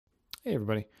Hey,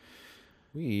 everybody.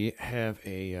 We have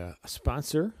a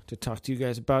sponsor to talk to you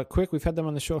guys about quick. We've had them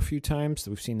on the show a few times.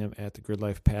 We've seen them at the Grid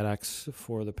Life paddocks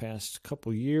for the past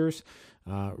couple years.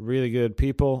 Really good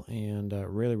people and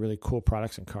really, really cool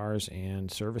products and cars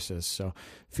and services. So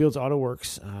Fields Auto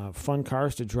Works, fun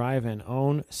cars to drive and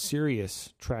own,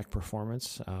 serious track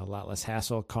performance, a lot less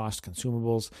hassle, cost,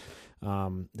 consumables.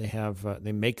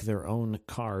 They make their own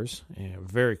cars, and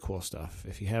very cool stuff.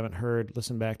 If you haven't heard,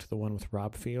 listen back to the one with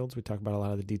Rob Fields. We talk about a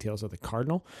lot of the details of the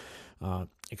Cardinal.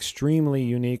 Extremely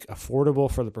unique, affordable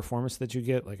for the performance that you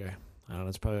get.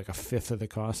 It's probably like a fifth of the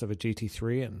cost of a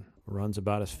GT3 and runs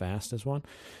about as fast as one.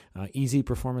 Easy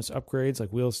performance upgrades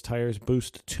like wheels, tires,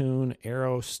 boost, tune,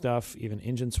 aero stuff, even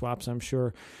engine swaps, I'm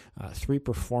sure. 3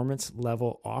 performance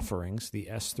level offerings, the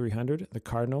S300, the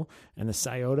Cardinal, and the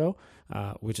Scioto,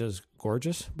 which is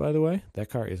gorgeous, by the way. That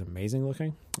car is amazing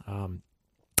looking.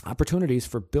 Opportunities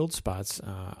for build spots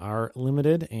are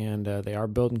limited, and they are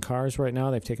building cars right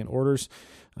now. They've taken orders.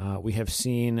 We have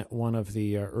seen one of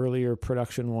the earlier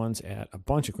production ones at a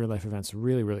bunch of Grid Life events.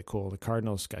 Really, really cool. The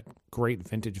Cardinal's got great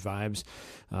vintage vibes,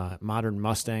 modern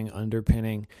Mustang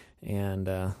underpinning,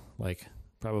 and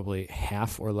probably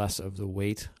half or less of the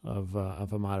weight of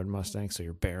a modern Mustang. So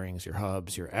your bearings, your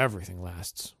hubs, your everything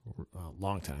lasts a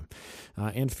long time.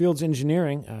 And Fields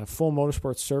Engineering, full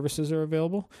motorsports services are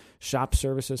available. Shop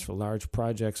services for large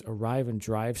projects, arrive and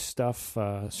drive stuff,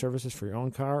 services for your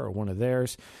own car or one of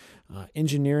theirs.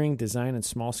 Engineering, design, and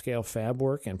small-scale fab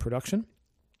work and production.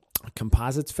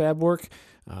 Composites fab work,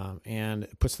 and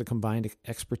it puts the combined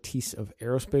expertise of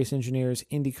aerospace engineers,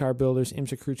 IndyCar builders,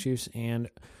 IMSA crew chiefs, and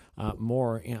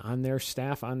more on their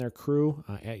staff, on their crew,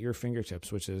 at your fingertips,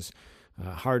 which is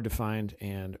hard to find,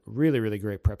 and really, really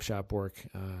great prep shop work.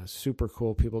 Super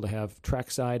cool people to have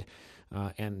trackside,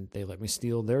 and they let me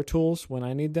steal their tools when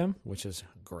I need them, which is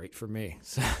great for me.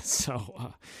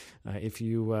 So if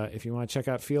you want to check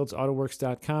out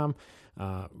fieldsautowworks.com,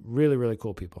 really, really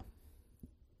cool people.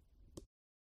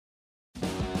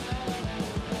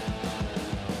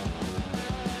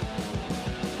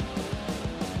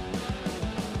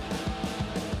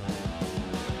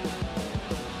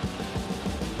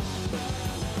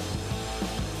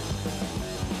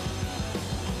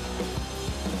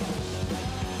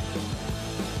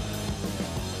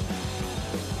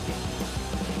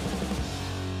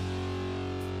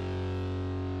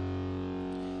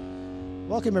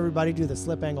 Welcome, everybody, to the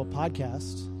Slip Angle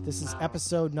Podcast. This is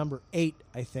episode number 8,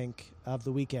 I think, of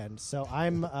the weekend. So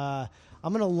I'm going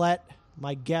to let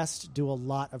my guest do a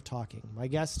lot of talking. My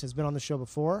guest has been on the show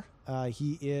before.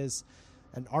 He is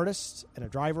an artist and a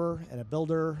driver and a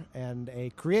builder and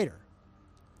a creator.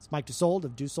 It's Mike Dusold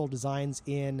of Dusold Designs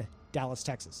in Dallas,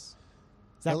 Texas.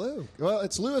 Hello. Well,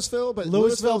 it's Louisville, but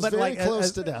Louisville's very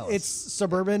close to Dallas. It's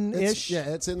suburban-ish?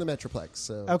 It's in the Metroplex.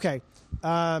 So. Okay.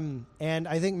 And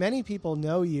I think many people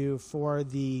know you for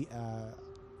the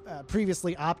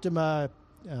previously Optima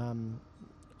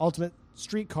Ultimate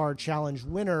Streetcar Challenge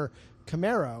winner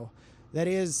Camaro. That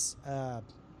is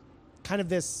kind of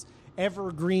this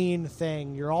evergreen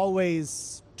thing. You're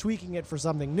always tweaking it for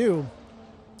something new.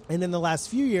 And in the last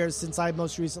few years, since I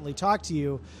most recently talked to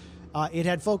you, it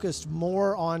had focused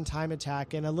more on time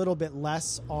attack and a little bit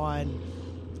less on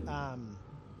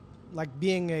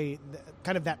being a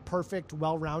kind of that perfect,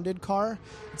 well-rounded car.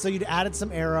 And so you'd added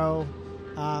some aero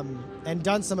and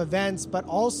done some events, but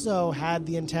also had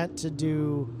the intent to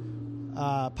do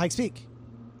Pikes Peak.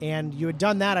 And you had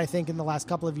done that, I think, in the last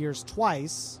couple of years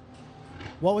twice.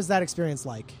 What was that experience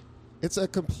like? It's a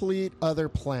complete other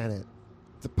planet.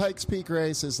 The Pikes Peak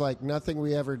race is like nothing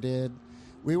we ever did.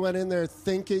 We went in there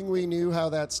thinking we knew how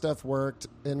that stuff worked,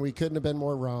 and we couldn't have been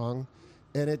more wrong.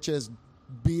 And it just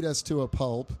beat us to a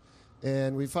pulp.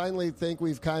 And we finally think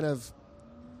we've kind of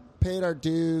paid our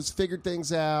dues, figured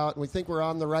things out, and we think we're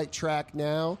on the right track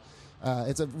now.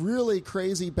 It's a really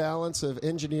crazy balance of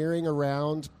engineering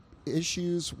around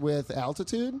issues with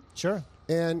altitude. Sure.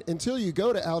 And until you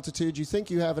go to altitude, you think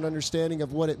you have an understanding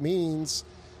of what it means.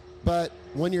 But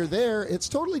when you're there, it's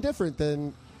totally different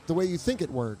than the way you think it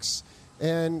works.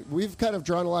 And we've kind of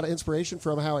drawn a lot of inspiration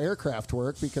from how aircraft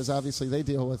work, because obviously they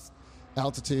deal with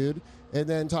altitude. And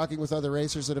then talking with other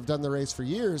racers that have done the race for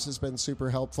years has been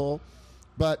super helpful.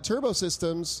 But turbo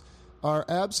systems are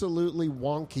absolutely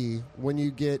wonky when you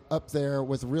get up there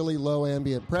with really low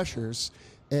ambient pressures.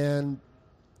 And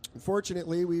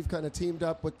fortunately, we've kind of teamed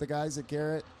up with the guys at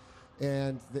Garrett,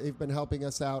 and they've been helping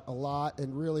us out a lot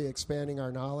and really expanding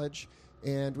our knowledge.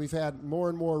 And we've had more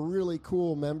and more really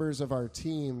cool members of our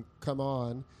team come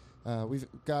on. We've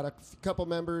got a couple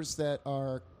members that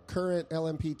are current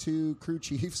LMP2 crew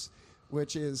chiefs,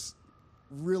 which is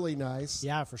really nice.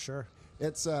 Yeah, for sure.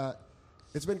 It's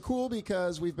It's been cool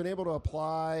because we've been able to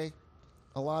apply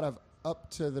a lot of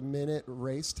up-to-the-minute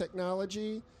race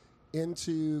technology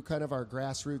into kind of our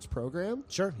grassroots program.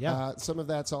 Sure, yeah. Some of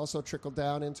that's also trickled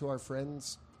down into our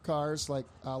friends' cars, like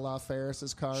a la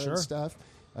Ferris's car Sure. and stuff.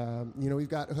 We've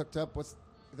got hooked up with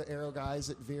the aero guys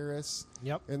at Virus.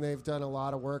 Yep. And they've done a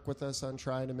lot of work with us on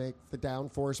trying to make the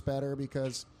downforce better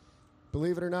because,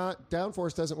 believe it or not,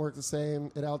 downforce doesn't work the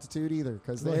same at altitude either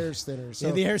because the air's thinner. So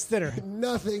yeah, the air's thinner.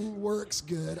 Nothing works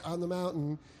good on the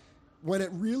mountain when it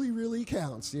really, really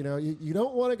counts. You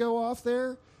don't want to go off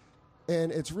there.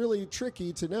 And it's really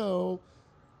tricky to know,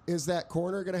 is that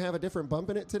corner going to have a different bump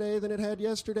in it today than it had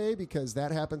yesterday? Because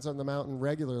that happens on the mountain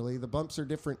regularly. The bumps are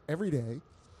different every day.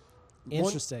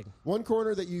 Interesting. One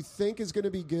corner that you think is going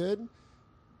to be good,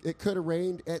 it could have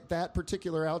rained at that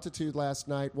particular altitude last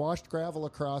night, washed gravel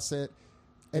across it,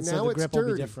 and so now the it's grip dirty.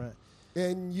 will be different.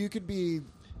 And you could be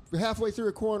halfway through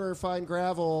a corner, find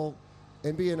gravel,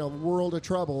 and be in a world of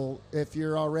trouble if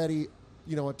you're already,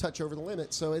 a touch over the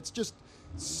limit. So it's just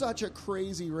such a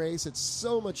crazy race. It's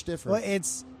so much different. Well,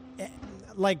 it's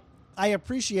like I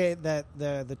appreciate that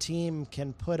the team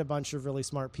can put a bunch of really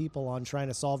smart people on trying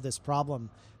to solve this problem,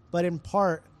 but in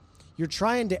part, you're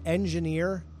trying to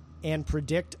engineer and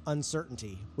predict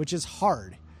uncertainty, which is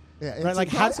hard. Yeah, it's right?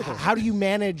 Like impossible. how do you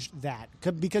manage that?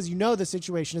 Because the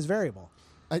situation is variable.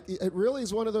 It really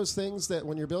is one of those things that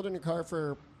when you're building a car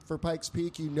for Pikes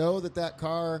Peak, that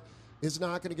car is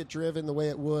not going to get driven the way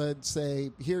it would,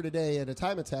 say, here today at a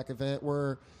time attack event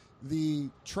where the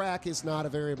track is not a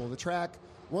variable. The track,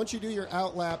 once you do your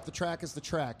outlap, the track is the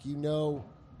track. You know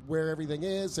where everything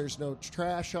is. There's no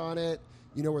trash on it.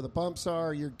 You know where the bumps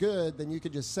are. You're good. Then you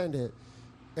could just send it.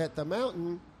 At the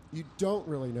mountain, you don't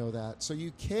really know that. So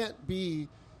you can't be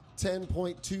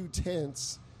 10.2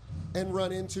 tenths and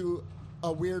run into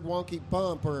a weird wonky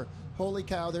bump or holy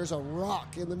cow, there's a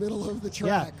rock in the middle of the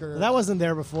track. Yeah, or that wasn't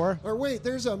there before. Or wait,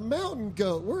 there's a mountain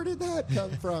goat. Where did that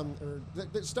come from? Or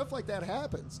stuff like that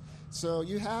happens. So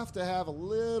you have to have a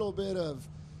little bit of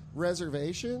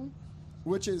reservation,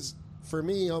 which is, for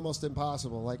me, almost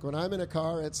impossible. Like when I'm in a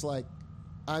car, it's like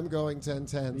I'm going 10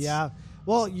 tenths. Yeah.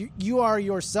 Well, you are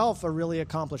yourself a really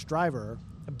accomplished driver,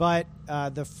 but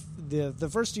the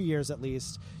first 2 years at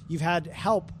least, you've had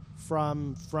help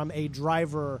from a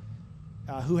driver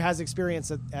who has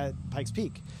experience at Pikes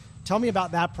Peak. Tell me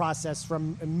about that process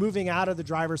from moving out of the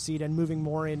driver's seat and moving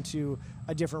more into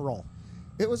a different role.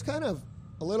 It was kind of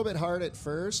a little bit hard at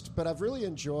first, but I've really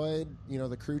enjoyed,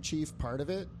 the crew chief part of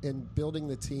it and building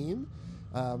the team.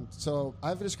 So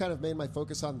I've just kind of made my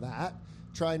focus on that,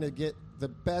 trying to get the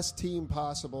best team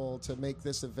possible to make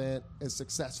this event as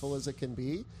successful as it can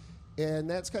be. And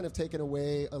that's kind of taken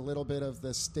away a little bit of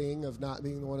the sting of not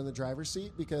being the one in the driver's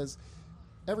seat because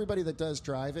everybody that does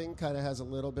driving kind of has a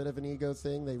little bit of an ego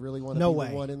thing. They really want to be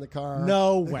the one in the car.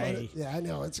 No way. Yeah, I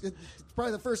know. It's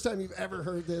probably the first time you've ever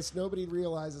heard this. Nobody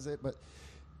realizes it, but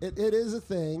it is a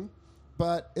thing.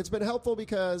 But it's been helpful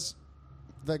because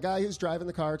the guy who's driving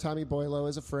the car, Tommy Boylo,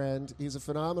 is a friend. He's a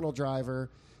phenomenal driver.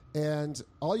 And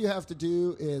all you have to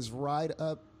do is ride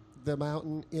up the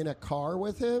mountain in a car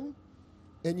with him,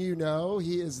 and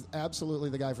he is absolutely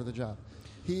the guy for the job.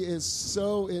 He is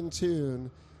so in tune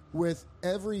with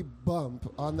every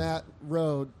bump on that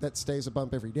road that stays a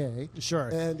bump every day. Sure.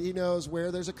 And he knows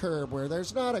where there's a curb, where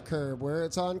there's not a curb, where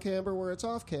it's on camber, where it's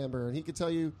off camber. And he could tell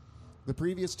you the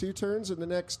previous 2 turns and the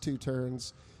next 2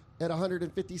 turns at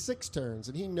 156 turns.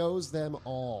 And he knows them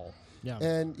all. Yeah.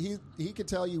 And he could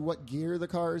tell you what gear the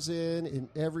car's in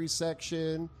every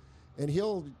section. And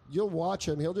you'll watch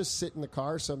him. He'll just sit in the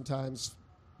car sometimes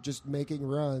just making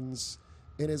runs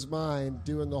in his mind,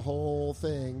 doing the whole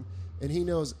thing. And he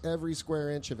knows every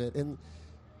square inch of it. And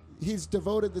he's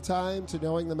devoted the time to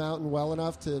knowing the mountain well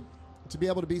enough to be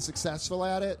able to be successful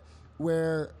at it,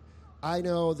 where I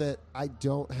know that I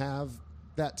don't have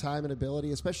that time and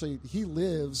ability, especially he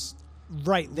lives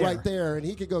right there. And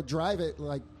he could go drive it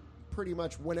like pretty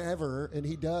much whenever, and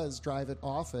he does drive it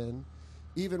often.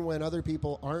 Even when other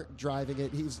people aren't driving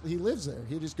it, he lives there.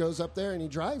 He just goes up there and he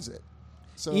drives it.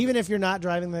 So even if you're not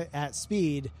driving at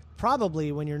speed,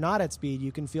 probably when you're not at speed,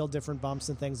 you can feel different bumps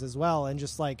and things as well. And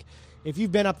just like if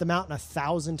you've been up the mountain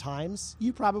 1,000 times,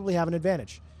 you probably have an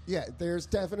advantage. Yeah, there's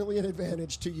definitely an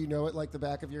advantage to it like the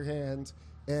back of your hand.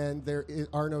 And there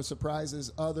are no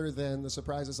surprises other than the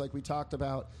surprises like we talked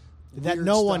about. That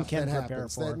no one can prepare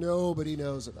for. That nobody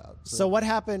knows about. So what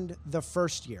happened the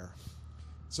first year?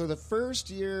 So the first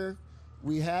year,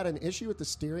 we had an issue with the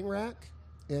steering rack,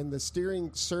 and the steering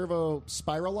servo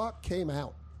spiral lock came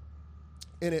out.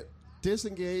 And it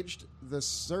disengaged the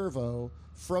servo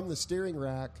from the steering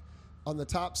rack on the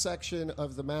top section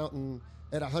of the mountain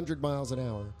at 100 miles an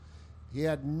hour. He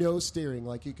had no steering.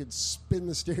 Like, you could spin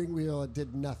the steering wheel, it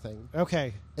did nothing.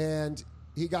 Okay. And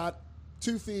he got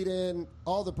 2 feet in,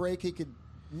 all the brake he could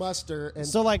muster. And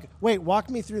so, like, wait, walk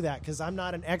me through that, because I'm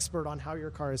not an expert on how your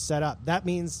car is set up. That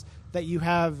means that you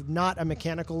have not a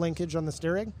mechanical linkage on the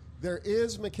steering? there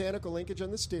is mechanical linkage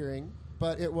on the steering,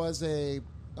 but it was a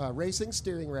racing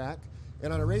steering rack.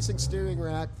 And on a racing steering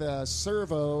rack, the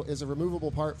servo is a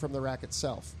removable part from the rack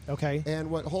itself. Okay.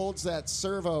 And what holds that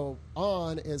servo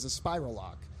on is a spiral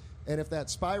lock. And if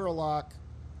that spiral lock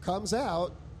comes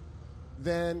out,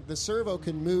 then the servo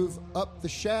can move up the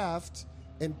shaft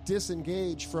and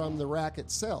disengage from the rack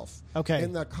itself. Okay.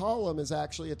 And the column is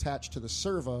actually attached to the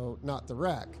servo, not the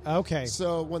rack. Okay.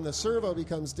 So when the servo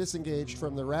becomes disengaged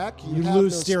from the rack, you lose have no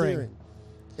steering.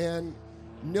 And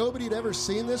nobody had ever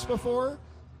seen this before.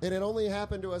 And it only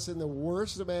happened to us in the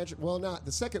worst imaginable, well, not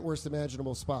the second worst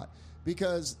imaginable spot.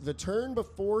 Because the turn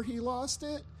before he lost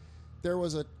it, there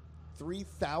was a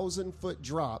 3,000-foot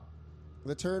drop.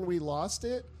 The turn we lost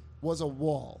it was a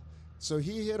wall. So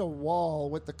he hit a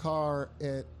wall with the car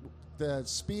at the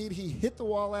speed he hit the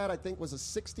wall at, I think, was a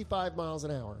 65 miles an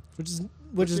hour.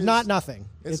 Which is not nothing.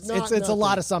 It's a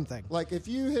lot of something. Like, if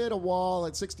you hit a wall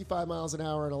at 65 miles an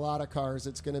hour in a lot of cars,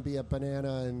 it's going to be a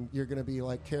banana, and you're going to be,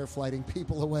 like, care flighting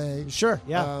people away. Sure,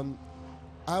 yeah.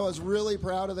 I was really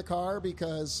proud of the car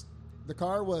because the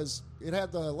car it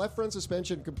had the left front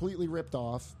suspension completely ripped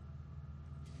off.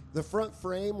 The front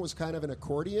frame was kind of an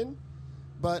accordion,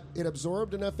 but it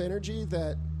absorbed enough energy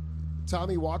that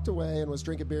Tommy walked away and was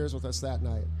drinking beers with us that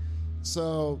night.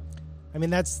 So, I mean,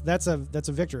 that's a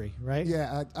victory, right?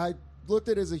 yeah, I looked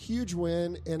at it as a huge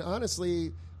win, and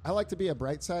honestly, I like to be a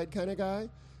bright side kind of guy,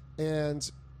 and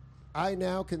I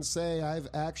now can say I've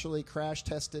actually crash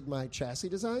tested my chassis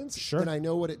designs, Sure. and I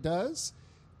know what it does,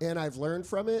 and I've learned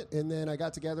from it, and then I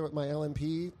got together with my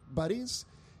LMP buddies,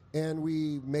 and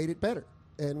we made it better.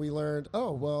 And we learned,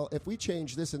 oh, well, if we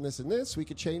change this and this and this, we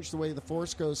could change the way the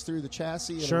force goes through the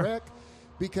chassis in Sure. a wreck,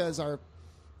 because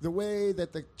the way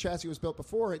that the chassis was built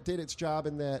before, it did its job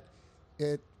in that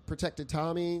it protected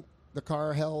Tommy, the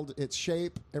car held its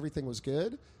shape, everything was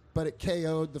good, but it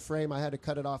KO'd the frame. I had to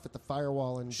cut it off at the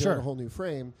firewall and Sure. build a whole new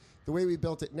frame. The way we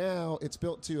built it now, it's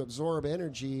built to absorb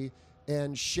energy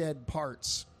and shed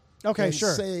parts. Okay, and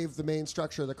sure. save the main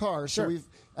structure of the car. Sure. So we've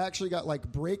actually got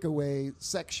like breakaway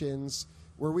sections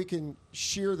where we can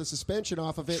shear the suspension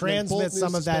off of it. Transmit and then bolt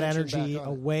some new of that suspension energy back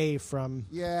on it. away from...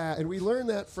 Yeah, and we learned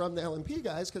that from the LMP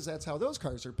guys because that's how those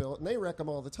cars are built, and they wreck them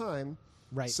all the time.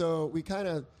 Right. So we kind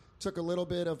of took a little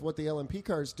bit of what the LMP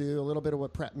cars do, a little bit of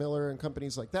what Pratt Miller and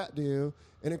companies like that do,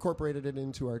 and incorporated it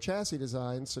into our chassis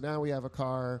design. So now we have a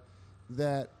car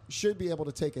that should be able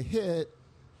to take a hit,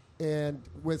 and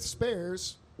with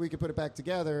spares, we can put it back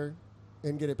together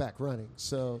and get it back running.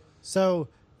 So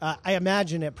I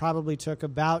imagine it probably took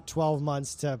about 12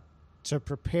 months to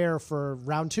prepare for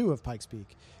round 2 of Pikes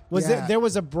Peak. There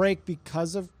was a break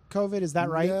because of COVID? Is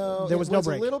that right? No, there was no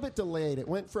break. It was a little bit delayed. It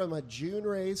went from a June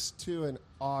race to an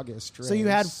August race. So you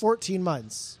had 14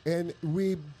 months. And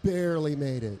we barely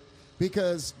made it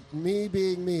because me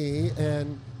being me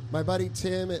and my buddy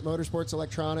Tim at Motorsports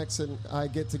Electronics and I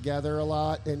get together a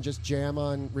lot and just jam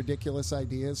on ridiculous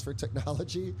ideas for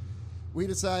technology. We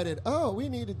decided, we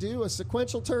need to do a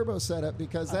sequential turbo setup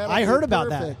because that. I heard about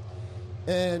that.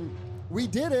 And we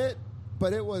did it,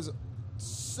 but it was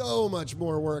so much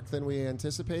more work than we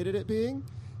anticipated it being.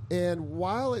 And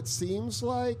while it seems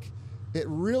like it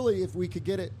really, if we could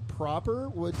get it proper,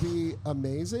 would be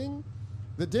amazing,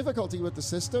 the difficulty with the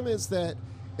system is that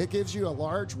it gives you a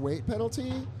large weight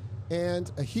penalty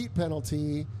and a heat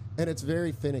penalty, and it's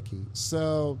very finicky.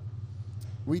 So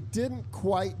we didn't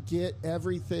quite get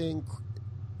everything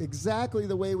exactly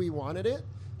the way we wanted it,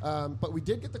 but we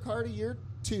did get the car to year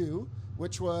 2,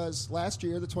 which was last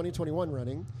year, the 2021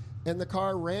 running, and the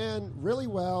car ran really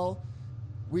well.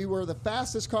 We were the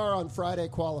fastest car on Friday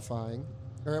qualifying,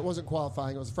 or it wasn't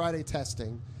qualifying, it was Friday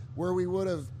testing, where we would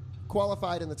have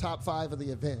qualified in the top 5 of the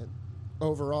event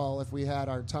overall if we had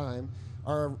our time.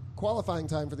 Our qualifying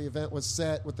time for the event was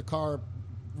set with the car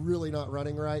really not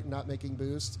running right and not making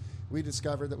boost. We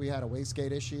discovered that we had a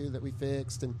wastegate issue that we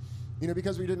fixed, and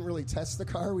because we didn't really test the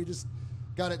car, we just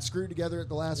got it screwed together at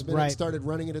the last minute and started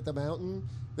running it at the mountain.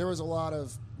 There was a lot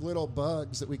of little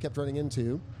bugs that we kept running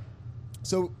into.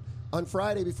 So on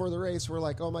Friday before the race, we're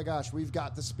like, oh my gosh, we've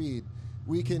got the speed.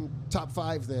 We can top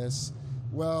 5 this.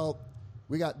 Well,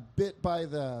 we got bit by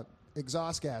the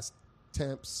exhaust gas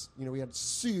temps. We had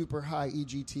super high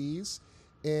EGTs,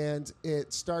 and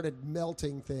it started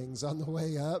melting things on the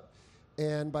way up.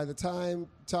 And by the time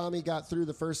Tommy got through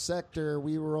the first sector,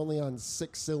 we were only on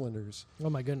 6 cylinders. Oh,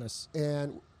 my goodness.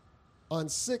 And on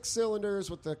 6 cylinders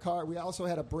with the car, we also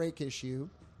had a brake issue.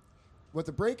 With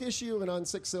the brake issue and on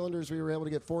 6 cylinders, we were able to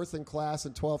get 4th in class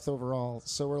and 12th overall.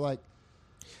 So we're like...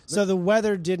 So the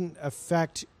weather didn't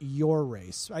affect your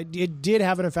race. It did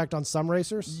have an effect on some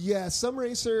racers? Yeah, some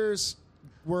racers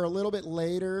were a little bit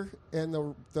later, and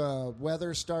the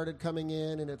weather started coming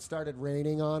in, and it started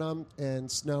raining on them and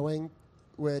snowing,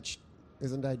 which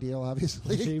isn't ideal,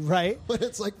 obviously. Right. But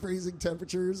it's like freezing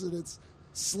temperatures, and it's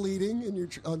sleeting, and you're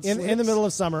on in the middle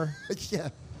of summer. Yeah.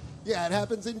 Yeah, it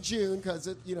happens in June because,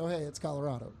 hey, it's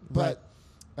Colorado. But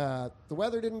the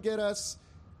weather didn't get us.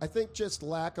 I think just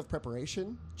lack of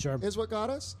preparation is what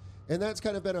got us. And that's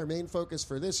kind of been our main focus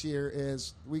for this year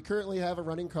is we currently have a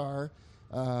running car.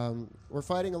 We're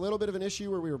fighting a little bit of an issue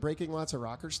where we were breaking lots of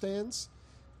rocker stands.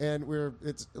 And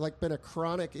it's like been a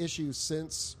chronic issue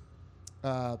since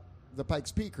the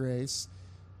Pikes Peak race.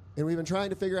 And we've been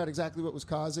trying to figure out exactly what was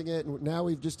causing it. And now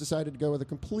we've just decided to go with a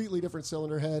completely different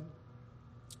cylinder head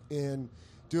and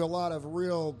do a lot of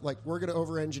real, like, we're going to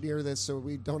over-engineer this so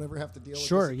we don't ever have to deal with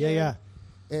this again. Yeah.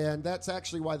 And that's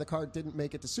actually why the car didn't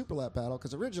make it to Super Lap Battle,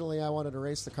 because originally I wanted to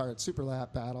race the car at Super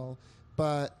Lap Battle,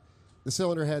 but the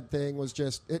cylinder head thing was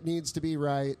just, it needs to be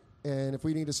right. And if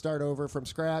we need to start over from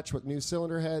scratch with new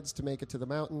cylinder heads to make it to the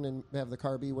mountain and have the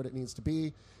car be what it needs to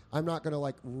be, I'm not going to,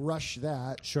 like, rush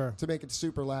that to make it to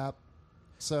Super Lap.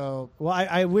 So, well,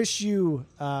 I wish you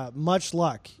much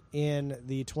luck in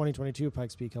the 2022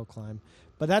 Pikes Peak Hill Climb,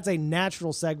 but that's a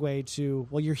natural segue to,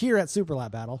 well, you're here at Super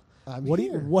Lap Battle. What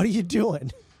are you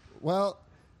doing? Well,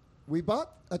 we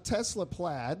bought a Tesla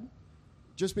Plaid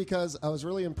just because I was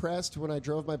really impressed when I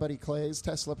drove my buddy Clay's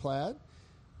Tesla Plaid.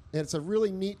 And it's a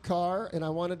really neat car, and I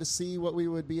wanted to see what we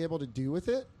would be able to do with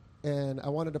it, and I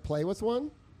wanted to play with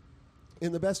one.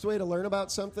 And the best way to learn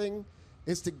about something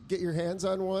is to get your hands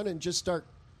on one and just start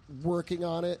working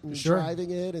on it and driving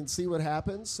it and see what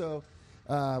happens. So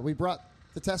we brought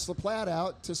the Tesla Plaid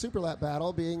out to Super Lap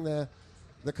Battle, being the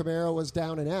Camaro was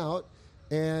down and out,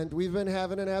 and we've been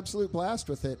having an absolute blast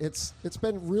with it. It's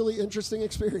been a really interesting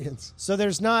experience. So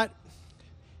there's not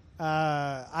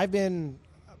I've been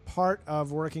part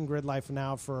of Working Grid Life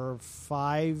now for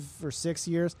 5 or 6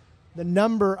 years. The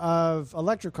number of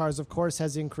electric cars, of course,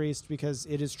 has increased because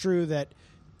it is true that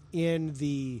in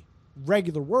the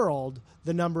regular world,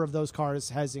 the number of those cars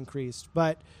has increased.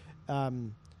 But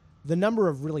the number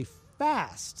of really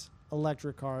fast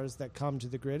electric cars that come to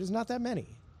the grid is not that many.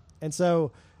 And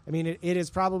so, I mean, it is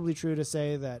probably true to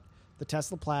say that the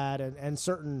Tesla Plaid and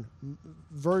certain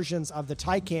versions of the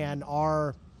Taycan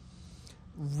are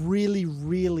really,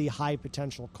 really high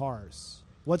potential cars.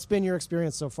 What's been your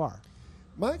experience so far?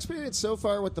 My experience so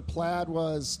far with the Plaid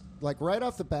was, like, right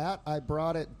off the bat, I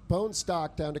brought it bone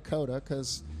stock down to Coda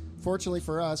because, fortunately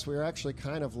for us, we were actually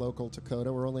kind of local to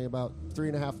Coda. We're only about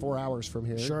 3.5, 4 hours from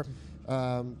here. Sure.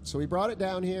 So we brought it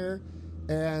down here,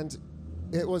 and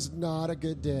it was not a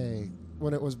good day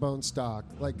when it was bone stock.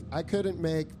 Like, I couldn't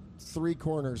make 3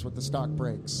 corners with the stock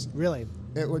brakes. Really?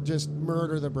 It would just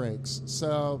murder the brakes.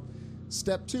 So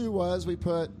step 2 was we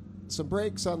put some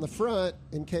brakes on the front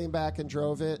and came back and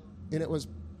drove it, and it was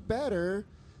better,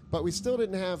 but we still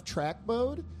didn't have track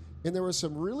mode, and there were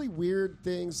some really weird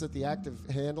things that the active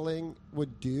handling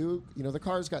would do. You know, the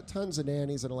car's got tons of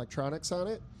nannies and electronics on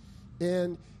it,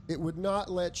 and it would not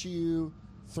let you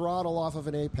throttle off of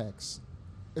an apex.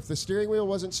 If the steering wheel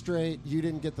wasn't straight, you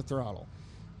didn't get the throttle.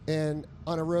 And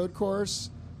on a road course,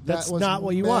 that's that was not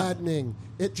what you maddening. want.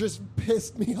 It just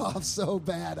pissed me off so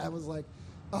bad. I was like,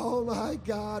 oh my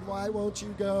God, why won't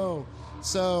you go?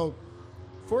 So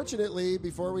fortunately,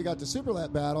 before we got to Super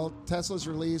Lap Battle, Tesla's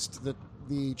released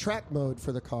the track mode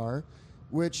for the car,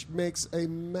 which makes a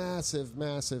massive,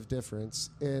 massive difference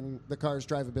in the car's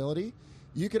drivability.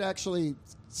 You could actually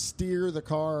steer the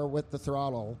car with the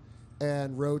throttle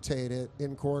and rotate it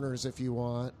in corners if you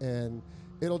want, and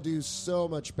it'll do so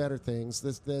much better things.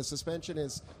 The suspension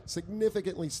is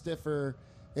significantly stiffer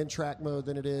in track mode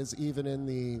than it is even in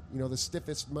the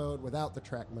stiffest mode without the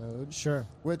track mode. Sure.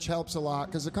 Which helps a lot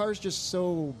because the car's just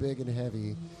so big and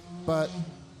heavy. But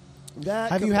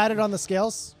that have you had it on the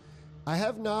scales? I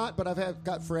have not, but I've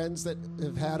got friends that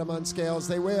have had them on scales.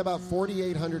 They weigh about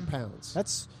 4,800 pounds.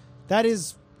 That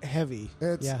is heavy.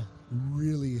 It's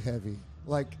really heavy.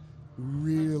 Like,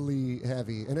 really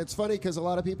heavy. And it's funny because a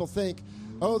lot of people think,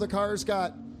 oh, the car's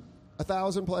got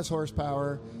 1,000 plus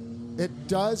horsepower. It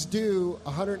does do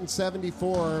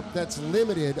 174 that's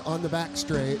limited on the back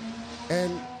straight.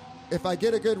 And if I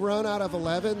get a good run out of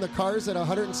 11, the car's at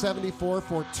 174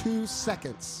 for 2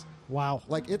 seconds. Wow.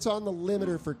 Like, it's on the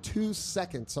limiter for 2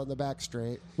 seconds on the back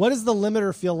straight. What does the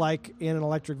limiter feel like in an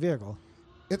electric vehicle?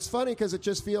 It's funny because it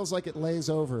just feels like it lays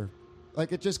over.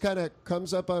 Like, it just kind of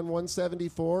comes up on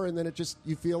 174, and then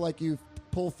you feel like you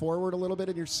pull forward a little bit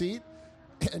in your seat,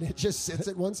 and it just sits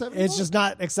at 174. It's just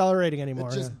not accelerating anymore.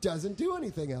 It just doesn't do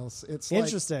anything else. It's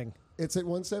interesting. Like, it's at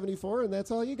 174, and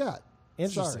that's all you got.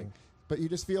 Interesting. Sorry. But you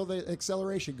just feel the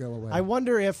acceleration go away. I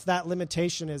wonder if that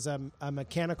limitation is a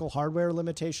mechanical hardware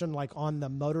limitation, like on the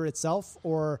motor itself,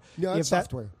 or no, it's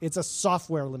software. It's a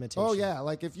software limitation. Oh, yeah.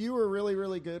 Like, if you were really,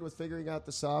 really good with figuring out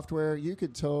the software, you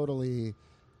could totally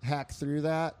hack through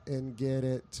that and get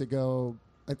it to go.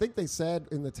 I think they said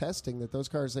in the testing that those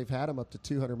cars, they've had them up to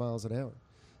 200 miles an hour.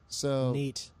 So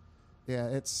neat. Yeah,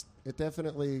 it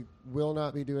definitely will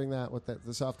not be doing that with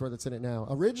the software that's in it now.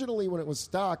 Originally, when it was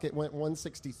stock, it went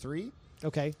 163.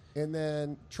 Okay. And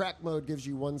then track mode gives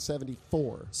you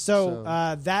 174. So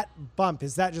that bump,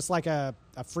 is that just like a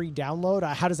free download?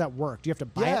 How does that work? Do you have to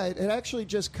buy it? Yeah, it actually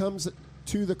just comes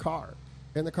to the car.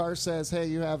 And the car says, hey,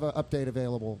 you have an update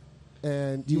available.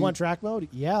 And do you want track mode?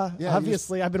 Yeah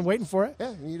obviously. I've been waiting for it. Yeah,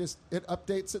 and it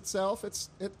updates itself.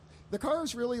 The car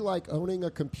is really like owning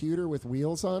a computer with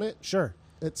wheels on it. Sure.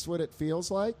 It's what it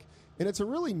feels like. And it's a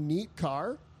really neat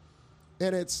car.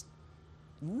 And it's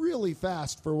really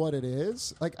fast for what it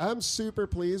is. Like, I'm super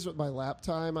pleased with my lap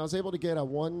time. I was able to get a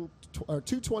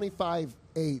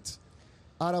 225.8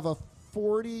 out of a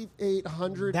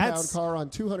 4,800-pound car on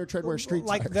 200 treadwear street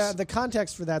like tires. The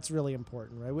context for that's really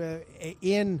important, right?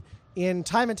 In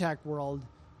time attack world,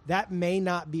 that may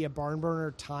not be a barn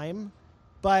burner time,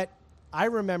 but I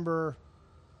remember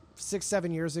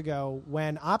 6-7 years ago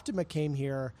when Optima came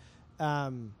here.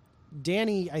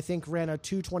 Danny, I think, ran a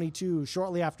 222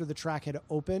 shortly after the track had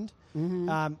opened.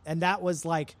 Mm-hmm. And that was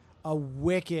like a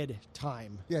wicked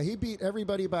time. Yeah, he beat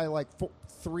everybody by like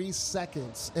 3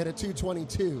 seconds at a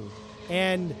 222.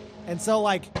 And so,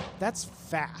 like, that's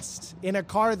fast in a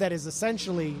car that is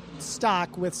essentially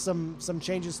stock with some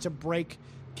changes to brake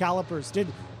calipers.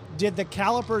 Did the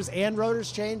calipers and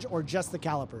rotors change, or just the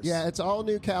calipers? Yeah, it's all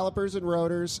new calipers and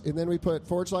rotors, and then we put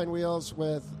Forge Line wheels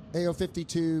with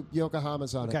AO52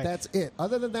 Yokohamas on it. That's it.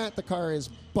 Other than that, the car is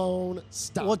bone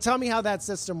stock. Well, tell me how that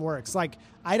system works. Like,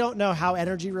 I don't know how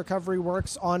energy recovery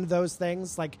works on those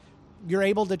things. Like, you're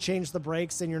able to change the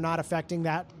brakes and you're not affecting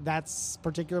that's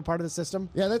particular part of the system?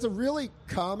 Yeah, that's a really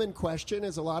common question,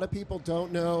 is a lot of people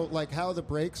don't know like how the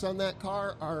brakes on that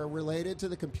car are related to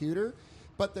the computer,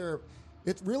 but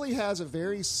it really has a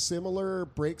very similar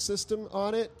brake system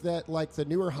on it that like the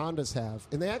newer Hondas have.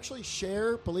 And they actually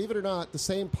share, believe it or not, the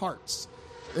same parts.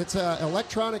 It's an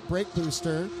electronic brake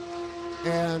booster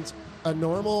and a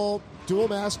normal dual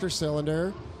master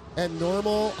cylinder and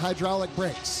normal hydraulic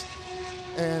brakes.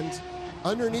 And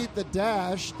underneath the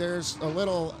dash, there's a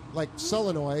little like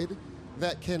solenoid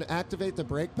that can activate the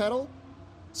brake pedal.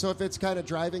 So if it's kind of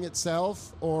driving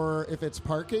itself, or if it's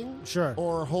parking, sure,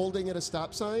 or holding at a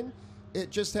stop sign, it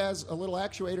just has a little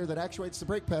actuator that actuates the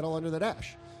brake pedal under the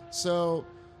dash. So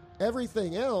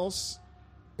everything else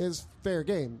is fair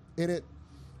game.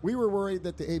 We were worried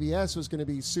that the ABS was going to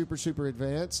be super, super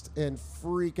advanced and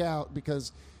freak out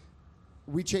because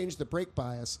we changed the brake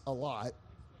bias a lot.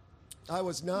 I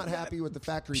was not happy with the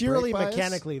factory purely brake bias.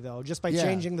 Mechanically, though, just by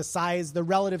changing the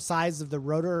relative size of the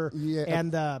rotor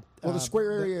and the the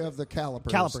square area of the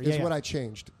calipers is what I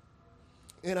changed.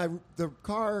 And the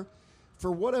car,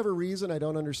 for whatever reason, I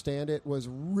don't understand it, was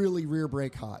really rear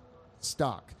brake hot,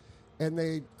 stock. And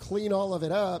they clean all of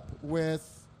it up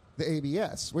with the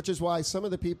ABS, which is why some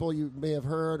of the people you may have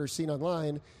heard or seen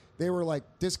online, they were like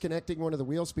disconnecting one of the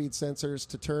wheel speed sensors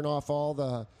to turn off all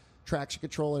the traction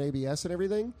control and ABS and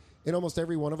everything. And almost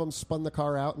every one of them spun the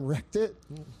car out and wrecked it.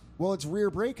 Well, it's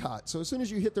rear brake hot. So as soon as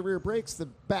you hit the rear brakes, the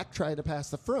back tried to pass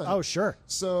the front. Oh, sure.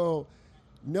 So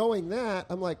knowing that,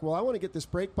 I'm like, well, I want to get this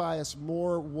brake bias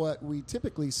more what we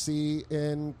typically see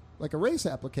in like a race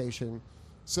application.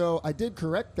 So I did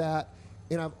correct that,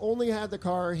 and I've only had the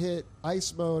car hit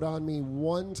ice mode on me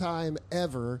one time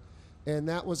ever, and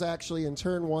that was actually in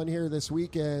turn 1 here this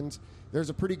weekend.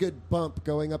 There's a pretty good bump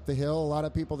going up the hill. A lot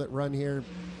of people that run here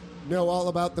know all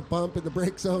about the bump in the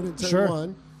brake zone in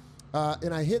turn 1.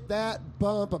 And I hit that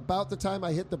bump about the time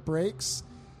I hit the brakes,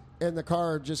 and the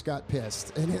car just got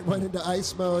pissed. And it went into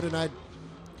ice mode, and I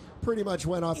pretty much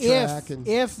went off track.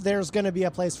 If there's going to be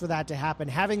a place for that to happen,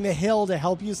 having the hill to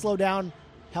help you slow down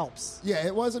helps. Yeah,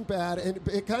 it wasn't bad. And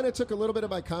it kind of took a little bit of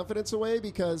my confidence away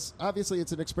because obviously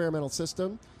it's an experimental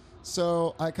system.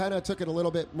 So I kind of took it a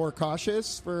little bit more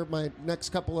cautious for my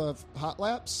next couple of hot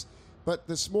laps. But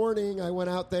this morning I went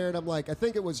out there and I'm like, I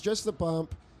think it was just the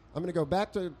bump. I'm going to go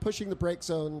back to pushing the brake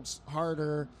zones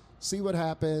harder, see what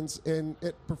happens, and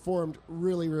it performed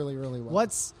really, really, really well.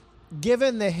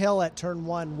 Given the hill at turn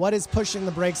 1, what is pushing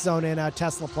the brake zone in a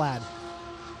Tesla Plaid?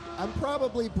 I'm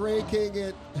probably braking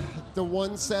at the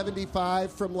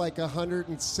 175 from like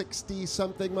 160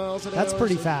 something miles an hour. That's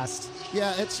pretty fast.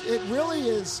 Yeah, it really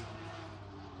is.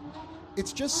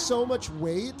 It's just so much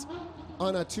weight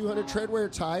on a 200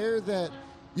 treadwear tire that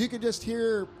you can just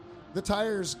hear the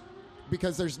tires,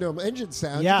 because there's no engine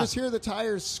sound. Yeah. You just hear the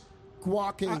tires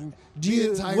squawking.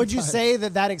 Would you say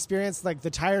that experience, like the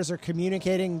tires are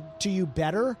communicating to you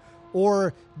better,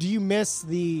 or do you miss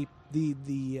the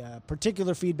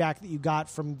particular feedback that you got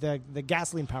from the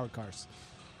gasoline powered cars?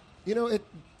 The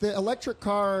electric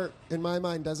car in my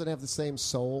mind doesn't have the same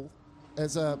soul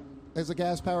as a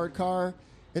gas powered car.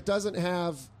 It doesn't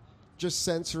have just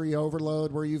sensory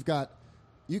overload where you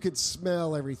could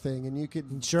smell everything, and you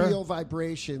could feel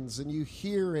vibrations, and you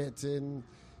hear it, and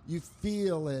you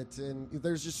feel it, and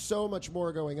there's just so much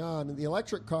more going on. In the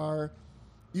electric car,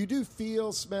 you do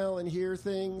feel, smell, and hear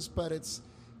things, but it's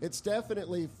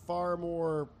definitely far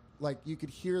more like you could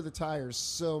hear the tires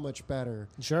so much better.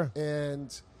 Sure.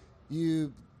 And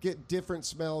you get different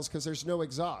smells because there's no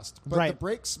exhaust. But the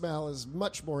brake smell is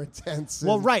much more intense.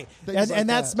 Well, right. And that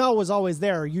that smell was always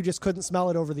there. You just couldn't smell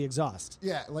it over the exhaust.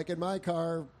 Yeah, like in my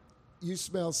car, you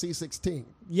smell C16.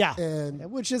 Yeah,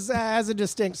 and which has a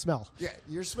distinct smell. Yeah,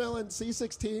 you're smelling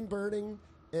C16 burning,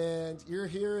 and you're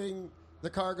hearing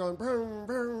the car going boom,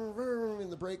 boom, boom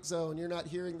in the brake zone. You're not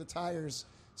hearing the tires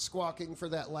squawking for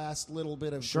that last little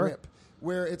bit of grip,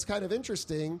 where it's kind of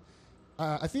interesting.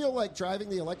 I feel like driving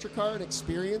the electric car and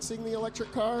experiencing the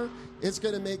electric car is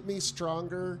going to make me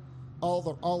stronger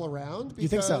all around. You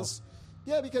think so?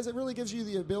 Yeah, because it really gives you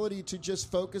the ability to just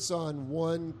focus on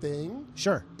one thing.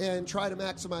 Sure. And try to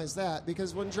maximize that.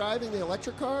 Because when driving the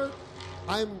electric car,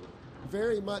 I'm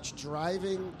very much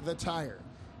driving the tire.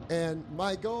 And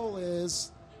my goal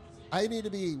is I need to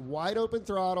be wide open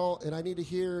throttle, and I need to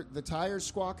hear the tires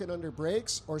squawking under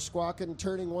brakes or squawking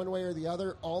turning one way or the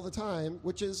other all the time,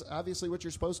 which is obviously what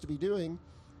you're supposed to be doing.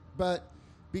 But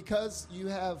because you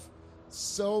have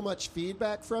so much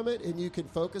feedback from it and you can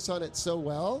focus on it so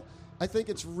well, I think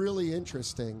it's really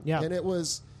interesting. Yeah. And it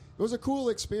was a cool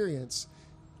experience.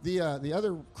 The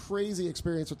other crazy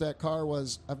experience with that car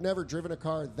was I've never driven a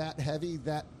car that heavy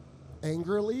that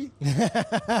angrily.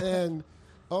 And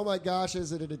oh my gosh,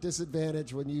 is it at a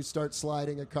disadvantage when you start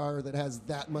sliding a car that has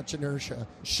that much inertia?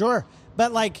 Sure.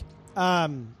 But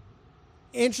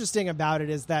interesting about it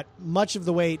is that much of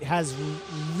the weight has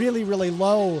really, really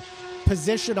low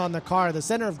position on the car. The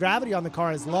center of gravity on the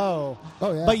car is low.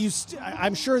 Oh yeah. But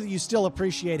I'm sure that you still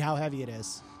appreciate how heavy it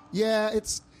is. Yeah,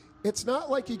 it's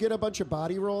not like you get a bunch of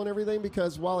body roll and everything,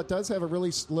 because while it does have a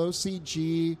really low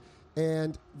CG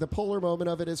and the polar moment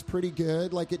of it is pretty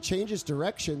good, like it changes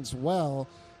directions well,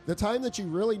 the time that you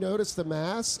really notice the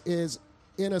mass is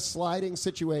in a sliding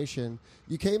situation.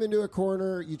 You came into a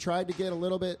corner, you tried to get a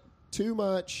little bit too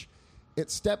much,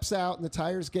 it steps out and the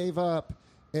tires gave up.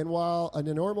 And while in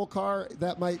a normal car,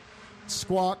 that might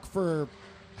squawk for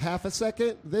half a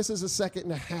second, this is a second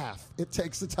and a half. It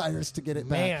takes the tires to get it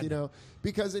back,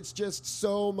 because it's just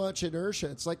so much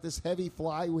inertia. It's like this heavy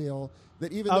flywheel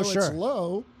that even though it's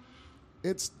low,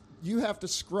 you have to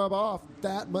scrub off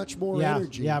that much more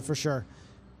energy. Yeah, for sure.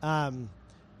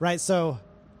 Right, so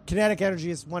kinetic energy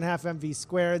is 1/2 mv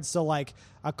squared. So like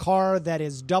a car that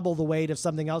is double the weight of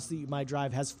something else that you might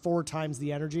drive has 4 times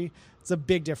the energy. It's a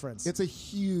big difference. It's a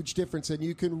huge difference, and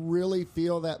you can really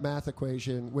feel that math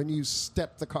equation when you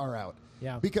step the car out.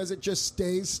 Yeah. Because it just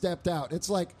stays stepped out. It's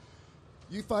like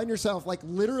you find yourself like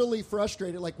literally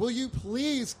frustrated, like, will you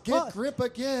please get grip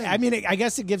again? I mean, I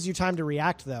guess it gives you time to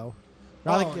react, though.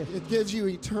 It gives you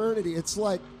eternity. It's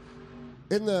like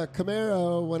in the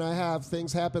Camaro, when I have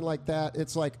things happen like that,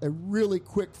 it's like a really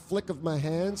quick flick of my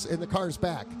hands and the car's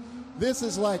back. This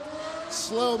is like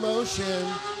slow motion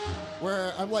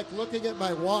where I'm like looking at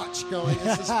my watch going,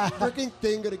 is this freaking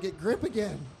thing going to get grip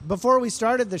again? Before we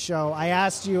started the show, I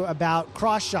asked you about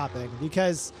cross-shopping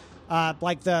because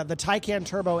like the Taycan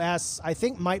Turbo S, I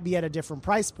think might be at a different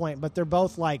price point, but they're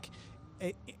both like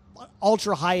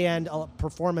ultra high-end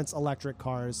performance electric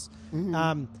cars.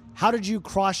 Mm-hmm. How did you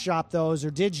cross-shop those,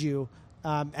 or did you?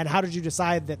 And how did you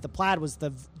decide that the Plaid was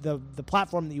the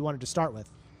platform that you wanted to start with?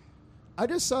 I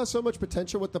just saw so much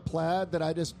potential with the Plaid that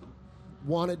I just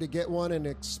wanted to get one and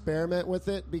experiment with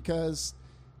it, because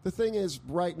the thing is,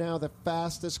 right now, the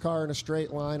fastest car in a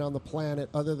straight line on the planet,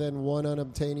 other than one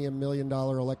unobtainium $1 million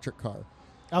electric car.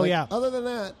 Oh, yeah. Other than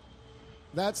that,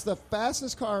 that's the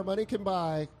fastest car money can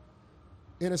buy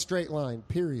in a straight line,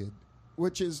 period,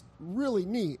 which is really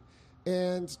neat.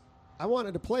 And I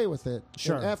wanted to play with it.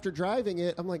 Sure. And after driving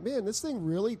it, I'm like, man, this thing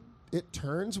really, it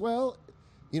turns well.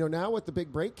 Now with the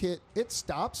big brake kit, it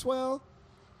stops well,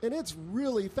 and it's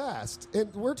really fast.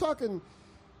 And we're talking,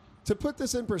 to put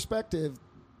this in perspective,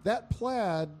 that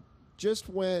Plaid just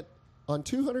went on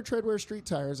 200 treadwear street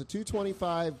tires, a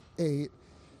 225/8.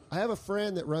 I have a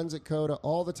friend that runs at Coda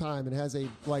all the time and has a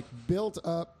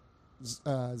built-up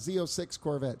Z06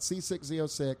 Corvette, C6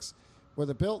 Z06, with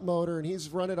a built motor, and he's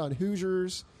run it on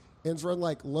Hoosiers and's run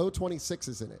low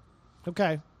 26s in it.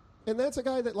 Okay. And that's a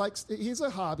guy that he's a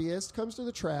hobbyist, comes to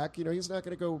the track. He's not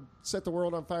going to go set the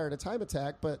world on fire at a time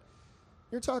attack, but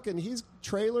you're talking he's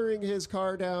trailering his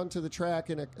car down to the track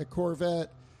in a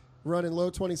Corvette running low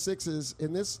 26s,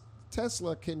 and this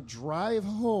Tesla can drive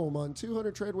home on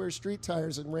 200 treadwear street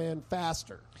tires and ran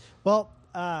faster. Well,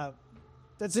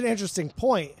 that's an interesting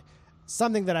point.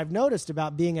 Something that I've noticed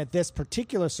about being at this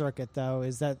particular circuit, though,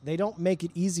 is that they don't make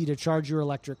it easy to charge your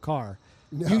electric car.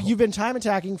 No. You've been time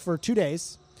attacking for 2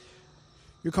 days.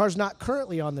 Your car's not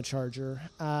currently on the charger.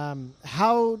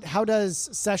 How does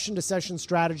session-to-session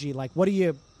strategy, what do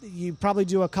you probably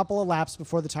do a couple of laps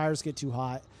before the tires get too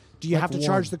hot? Do you have to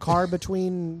charge the car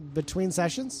between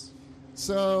sessions?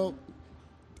 So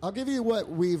I'll give you what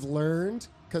we've learned,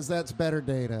 because that's better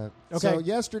data. Okay. So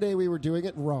yesterday we were doing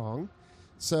it wrong.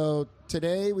 So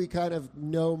today we kind of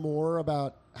know more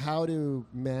about how to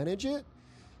manage it.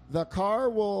 The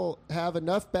car will have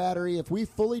enough battery. If we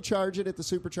fully charge it at the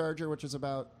supercharger, which is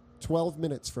about 12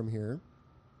 minutes from here,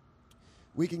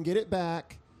 we can get it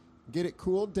back, get it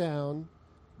cooled down,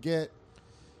 get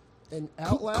an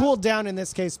outlap. Cooled down in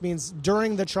this case means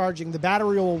during the charging, the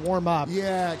battery will warm up.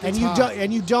 Yeah, it gets and you hot.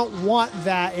 you don't want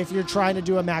that if you're trying to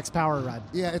do a max power run.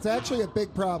 Yeah, it's actually a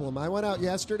big problem. I went out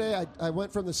yesterday. I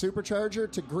went from the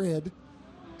supercharger to grid,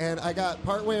 and I got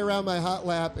partway around my hot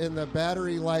lap, and the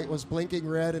battery light was blinking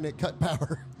red, and it cut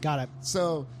power. Got it.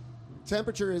 So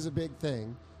temperature is a big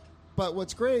thing. But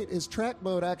what's great is track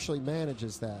mode actually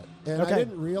manages that. And Okay. I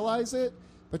didn't realize it,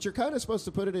 but you're kind of supposed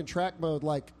to put it in track mode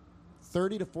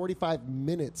 30 to 45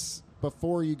 minutes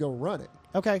before you go run it.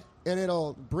 Okay. And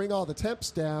it'll bring all the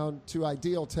temps down to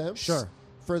ideal temps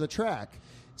for the track.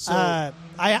 So I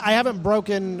haven't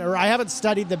I haven't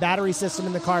studied the battery system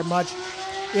in the car much.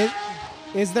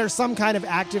 Is there some kind of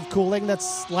active cooling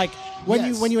that's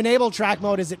when you enable track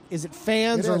mode? Is it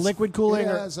fans or liquid cooling? It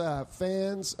has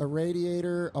fans, a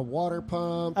radiator, a water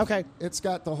pump. Okay. It's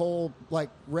got the whole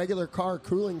regular car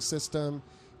cooling system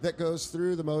that goes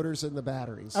through the motors and the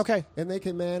batteries. Okay. And they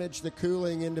can manage the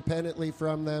cooling independently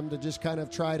from them to just kind of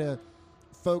try to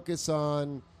focus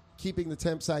on keeping the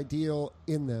temps ideal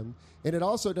in them. And it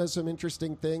also does some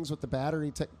interesting things with the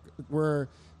battery where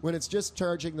when it's just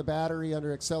charging the battery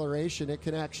under acceleration, it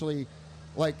can actually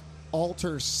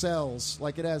alter cells.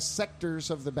 It has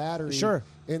sectors of the battery. Sure.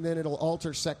 And then it'll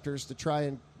alter sectors to try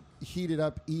and heat it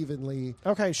up evenly.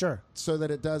 Okay, sure. So that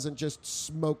it doesn't just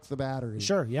smoke the battery.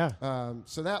 Sure, yeah.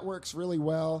 So that works really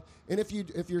well. And if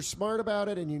you're smart about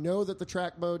it and you know that the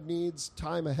track mode needs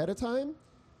time ahead of time,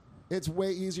 it's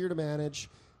way easier to manage.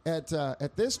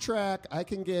 At this track, I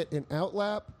can get an out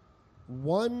lap,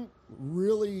 one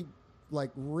really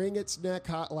wring its neck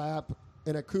hot lap,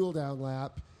 and a cool down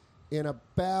lap in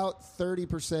about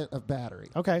 30% of battery.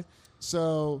 Okay.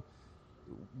 So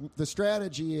the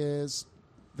strategy is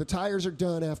the tires are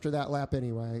done after that lap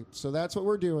anyway. So that's what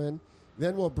we're doing.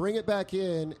 Then we'll bring it back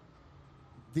in.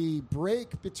 The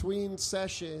break between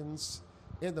sessions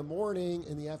in the morning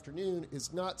and the afternoon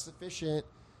is not sufficient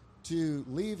to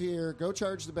leave here, go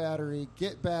charge the battery,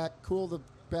 get back, cool the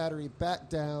battery back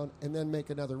down, and then make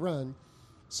another run.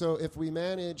 So if we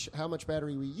manage how much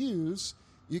battery we use,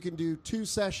 you can do 2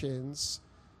 sessions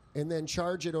and then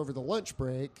charge it over the lunch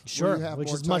break. Sure, where you have which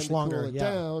more is time much to longer, cool it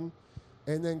down,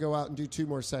 and then go out and do 2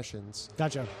 more sessions.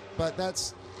 Gotcha. But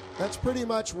that's pretty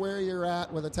much where you're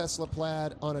at with a Tesla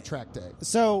Plaid on a track day.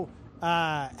 So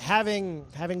having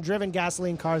driven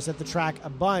gasoline cars at the track a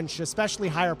bunch, especially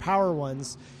higher power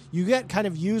ones, you get kind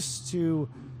of used to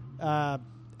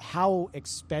how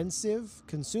expensive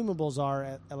consumables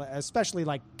are, especially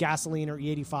gasoline or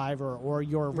E85 or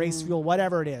your race fuel,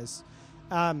 whatever it is.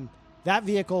 That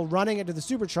vehicle running into the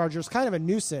supercharger is kind of a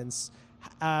nuisance.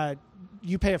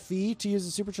 You pay a fee to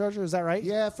use the supercharger, is that right?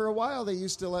 Yeah, for a while they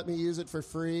used to let me use it for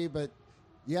free, but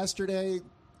yesterday,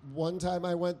 one time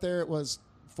I went there, it was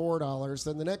 $4.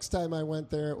 Then the next time I went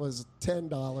there, it was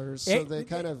 $10. So they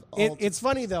kind of... It's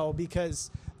funny, though,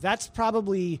 because that's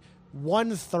probably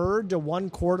 1/3 to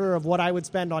 1/4 of what I would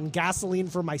spend on gasoline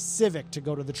for my Civic to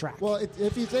go to the track. Well,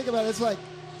 if you think about it, it's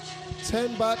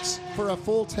 $10 for a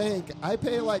full tank. I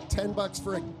pay $10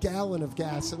 for a gallon of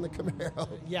gas in the Camaro.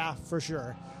 Yeah, for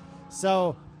sure.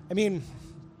 So, I mean,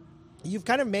 you've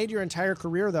kind of made your entire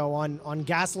career though on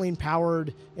gasoline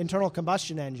powered internal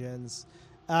combustion engines.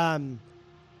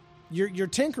 You're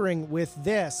tinkering with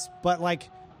this, but like,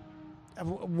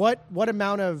 what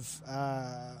amount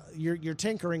of your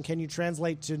tinkering can you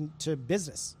translate to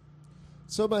business?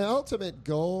 So my ultimate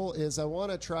goal is I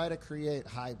want to try to create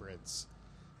hybrids.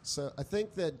 So I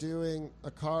think that doing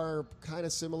a car kind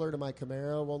of similar to my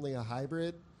Camaro, only a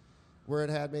hybrid, where it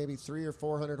had maybe 300 or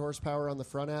 400 horsepower on the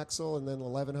front axle and then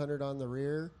 1,100 on the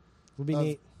rear, Would be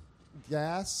neat.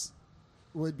 gas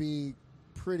would be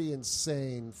pretty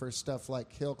insane for stuff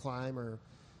like hill climb or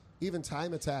even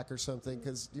time attack or something,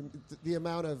 because the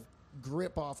amount of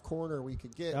grip off corner we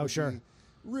could get would be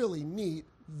really neat.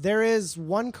 There is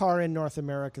one car in North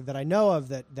America that I know of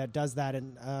that does that,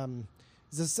 and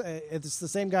it's the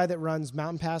same guy that runs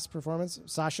Mountain Pass Performance,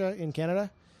 Sasha, in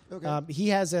Canada. Okay. He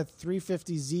has a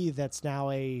 350Z that's now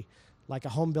a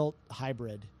home-built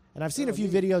hybrid, and I've seen a few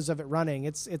videos of it running.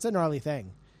 It's a gnarly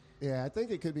thing. Yeah, I think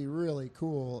it could be really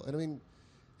cool. And I mean,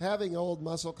 having old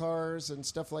muscle cars and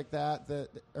stuff like that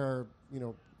are,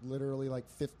 literally like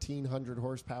 1,500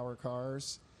 horsepower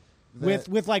cars.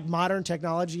 With like modern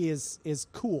technology is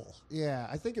cool. Yeah,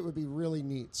 I think it would be really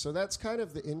neat. So that's kind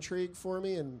of the intrigue for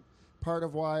me, and part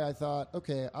of why I thought,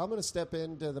 okay, I'm going to step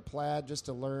into the Plaid just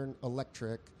to learn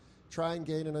electric, try and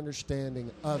gain an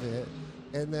understanding of it,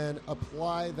 and then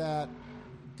apply that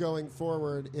going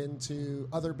forward into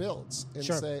other builds and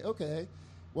say, okay,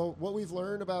 well, what we've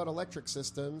learned about electric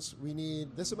systems, we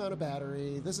need this amount of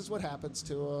battery. This is what happens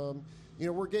to them.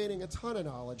 We're gaining a ton of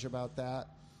knowledge about that.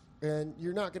 And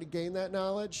you're not going to gain that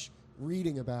knowledge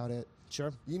reading about it.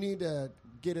 Sure. You need to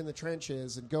get in the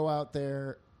trenches and go out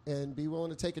there and be willing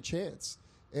to take a chance.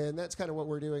 And that's kind of what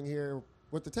we're doing here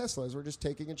with the Teslas. We're just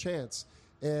taking a chance.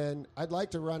 And I'd like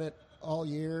to run it all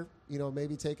year,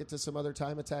 maybe take it to some other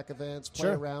time attack events, play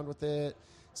around with it,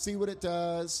 see what it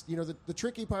does. The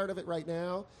tricky part of it right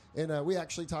now, and we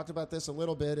actually talked about this a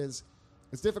little bit, is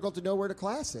it's difficult to know where to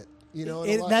class it.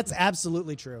 That's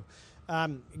absolutely true.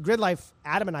 Grid Life,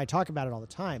 Adam and I talk about it all the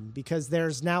time because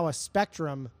there's now a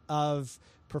spectrum of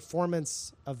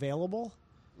performance available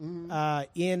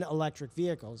in electric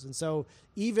vehicles. And so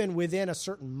even within a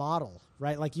certain model,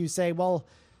 right? Like you say, well,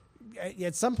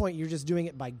 at some point you're just doing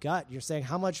it by gut. You're saying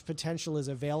how much potential is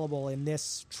available in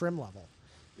this trim level.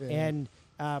 Yeah. And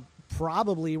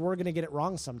probably we're going to get it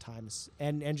wrong sometimes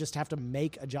and just have to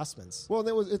make adjustments. Well,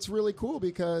 it's really cool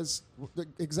because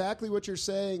exactly what you're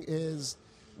saying is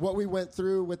what we went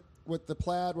through with the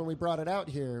Plaid when we brought it out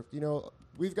here.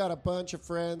 We've got a bunch of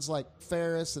friends like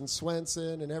Ferris and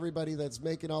Swenson and everybody that's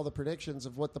making all the predictions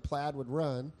of what the Plaid would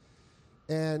run.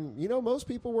 And, most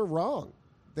people were wrong.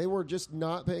 They were just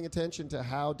not paying attention to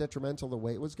how detrimental the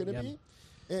weight was going to be.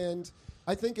 And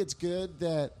I think it's good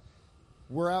that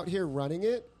we're out here running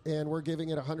it and we're giving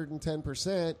it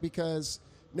 110% because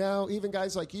now even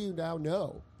guys like you now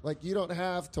know. Like, you don't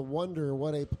have to wonder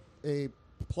what a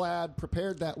Plaid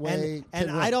prepared that way. And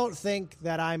I don't think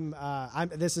that I'm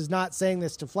this is not saying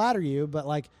this to flatter you, but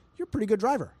like, you're a pretty good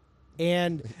driver.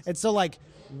 And so like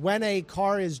when a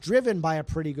car is driven by a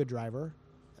pretty good driver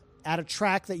at a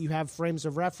track that you have frames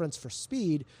of reference for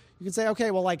speed, you can say,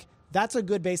 okay, well, like that's a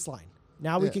good baseline.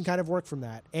 Now we can kind of work from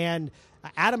that. And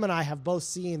Adam and I have both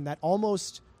seen that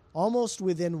almost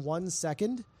within 1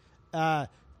 second,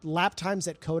 lap times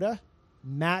at COTA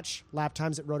match lap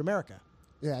times at Road America.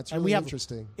 Yeah, it's really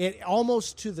interesting. It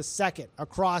almost to the second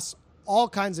across all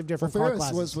kinds of different car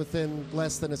classes. Was within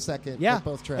less than a second at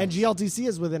both tracks. And GLTC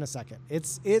is within a second.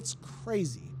 It's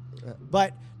crazy. Yeah.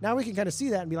 But now we can kind of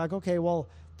see that and be like, okay, well,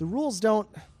 the rules don't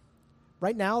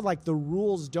right now, like the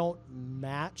rules don't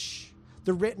match.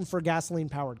 They're written for gasoline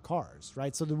powered cars,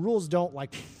 right? So the rules don't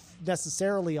like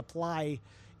necessarily apply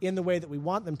in the way that we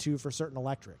want them to for certain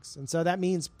electrics. And so that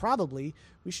means probably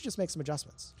we should just make some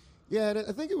adjustments. Yeah, and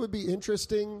I think it would be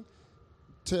interesting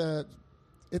to,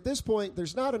 at this point,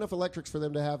 there's not enough electrics for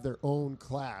them to have their own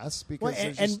class.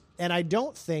 Because and I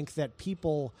don't think that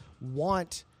people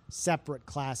want separate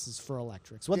classes for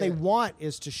electrics. What they want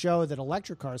is to show that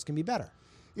electric cars can be better.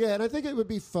 Yeah, and I think it would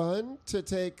be fun to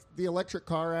take the electric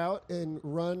car out and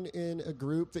run in a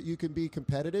group that you can be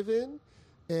competitive in,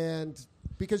 and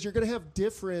because you're going to have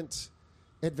different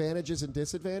advantages and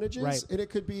disadvantages, right. And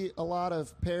it could be a lot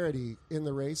of parity in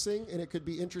the racing, and it could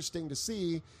be interesting to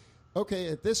see, okay,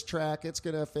 at this track it's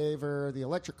going to favor the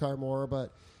electric car more,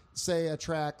 but say a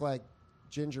track like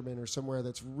Gingerman or somewhere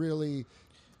that's really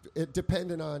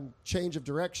dependent on change of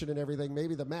direction and everything,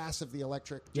 maybe the mass of the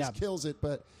electric just kills it,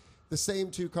 but the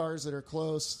same two cars that are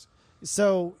close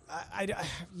So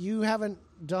you haven't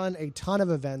done a ton of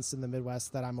events in the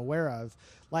Midwest that I'm aware of.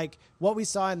 Like what we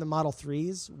saw in the Model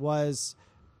 3s was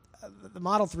the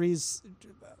Model 3s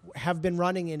have been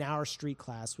running in our street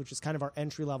class, which is kind of our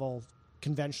entry-level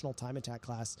conventional time attack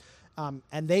class.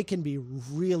 And they can be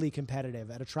really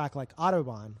competitive at a track like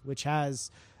Autobahn, which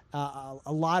has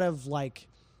a lot of like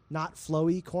not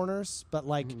flowy corners, but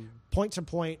like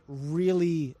point-to-point,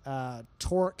 really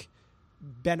torque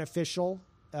beneficial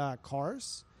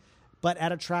cars. But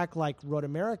at a track like Road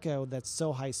America that's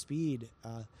so high speed,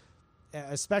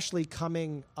 especially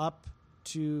coming up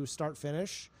to start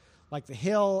finish, like the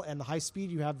hill and the high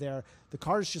speed you have there, the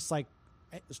cars just like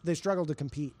they struggle to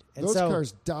compete. And those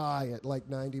cars die at like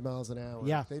 90 miles an hour.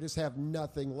 Yeah. They just have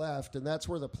nothing left, and that's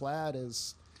where the Plaid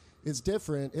is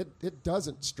different. It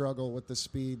doesn't struggle with the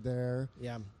speed there.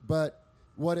 Yeah. But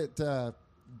what it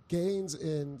gains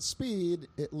in speed,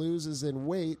 it loses in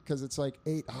weight because it's like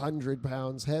 800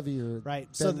 pounds heavier. Right.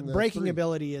 So the braking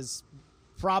ability is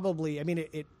probably, I mean,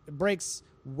 it brakes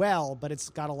well, but it's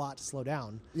got a lot to slow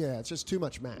down. Yeah, it's just too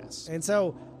much mass. And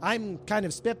so I'm kind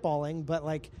of spitballing, but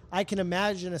like I can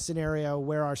imagine a scenario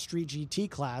where our Street GT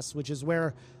class, which is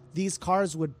where these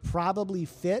cars would probably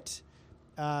fit,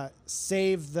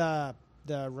 save the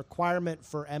requirement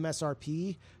for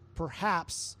MSRP.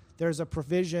 Perhaps there's a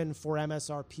provision for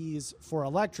MSRPs for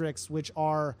electrics, which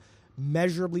are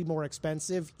measurably more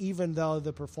expensive, even though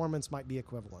the performance might be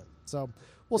equivalent. So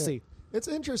we'll see. It's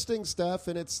interesting stuff,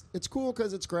 and it's cool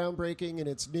because it's groundbreaking and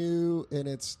it's new and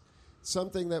it's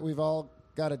something that we've all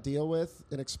got to deal with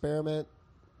and experiment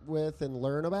with and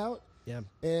learn about. Yeah.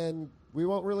 And we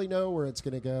won't really know where it's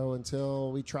going to go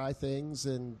until we try things,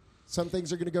 and some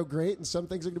things are going to go great and some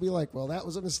things are going to be like, well, that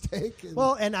was a mistake. And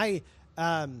well, and I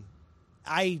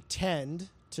tend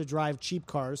to drive cheap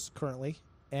cars currently.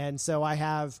 And so I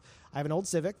have an old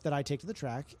Civic that I take to the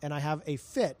track, and I have a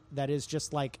Fit that is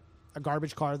just like a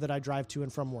garbage car that I drive to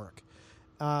and from work.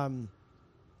 And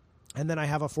then I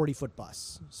have a 40-foot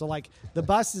bus. So like the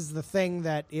bus is the thing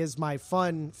that is my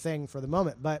fun thing for the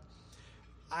moment. But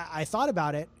I thought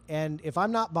about it, and if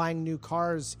I'm not buying new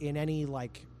cars in any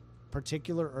like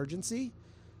particular urgency,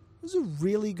 there's a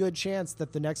really good chance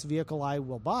that the next vehicle I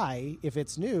will buy, if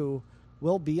it's new,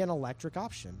 will be an electric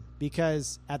option.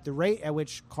 Because at the rate at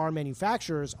which car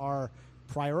manufacturers are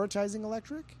prioritizing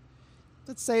electric,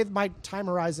 let's say my time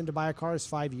horizon to buy a car is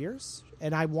 5 years,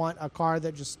 and I want a car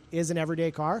that just is an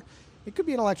everyday car, it could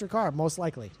be an electric car, most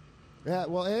likely. Yeah,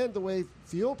 well, and the way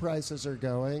fuel prices are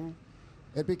going,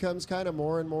 it becomes kind of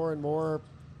more and more and more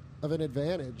of an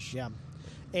advantage. Yeah.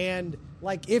 And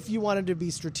like if you wanted to be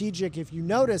strategic, if you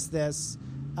notice this,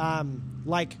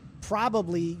 like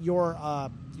probably your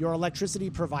electricity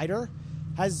provider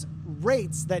has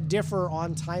rates that differ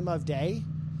on time of day.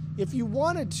 If you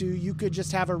wanted to, you could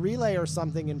just have a relay or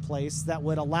something in place that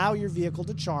would allow your vehicle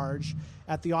to charge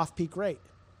at the off-peak rate.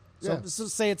 So, Yeah. so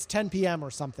say it's 10 p.m.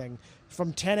 or something,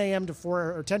 from 10 a.m. to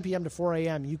 4 or 10 p.m. to 4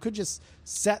 a.m. You could just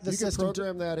set the You system. can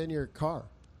program that in your car.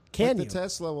 Can like you? The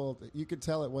Tesla you could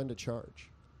tell it when to charge.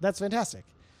 That's fantastic.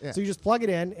 Yeah. So you just plug it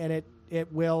in, and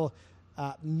it will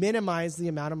minimize the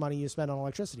amount of money you spend on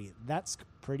electricity. That's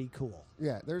pretty cool.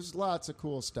 Yeah, there's lots of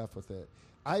cool stuff with it.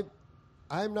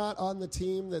 I'm not on the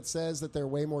team that says that they're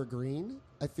way more green.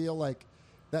 I feel like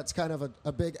that's kind of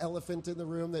a big elephant in the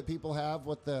room that people have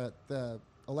with the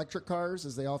electric cars,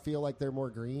 is they all feel like they're more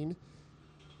green.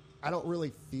 I don't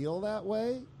really feel that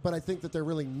way, but I think that they're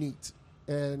really neat,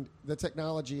 and the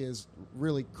technology is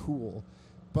really cool.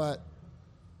 But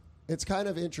it's kind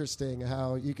of interesting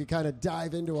how you could kind of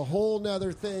dive into a whole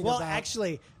nother thing. Well, about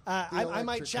actually, I might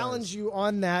electric challenge cars. you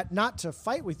on that, not to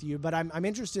fight with you, but I'm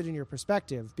interested in your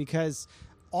perspective, because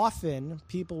often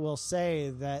people will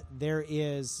say that there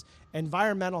is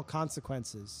environmental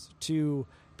consequences to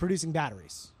producing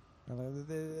batteries.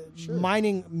 Sure.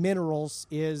 Mining minerals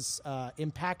is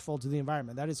impactful to the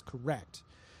environment. That is correct.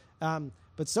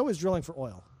 But so is drilling for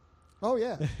oil. Oh,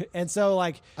 yeah. And so,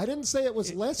 like, I didn't say it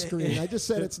was less green. I just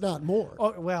said it's not more.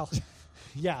 oh, well,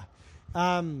 yeah.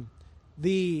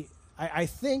 I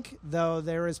think, though,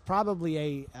 there is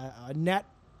probably a net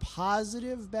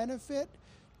positive benefit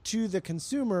to the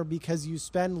consumer because you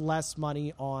spend less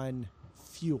money on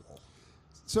fuel.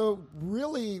 So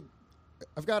really,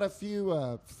 I've got a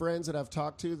few friends that I've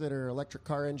talked to that are electric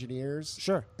car engineers.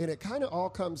 Sure. And it kind of all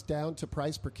comes down to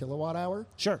price per kilowatt hour.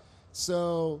 Sure.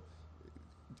 So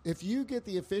if you get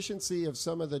the efficiency of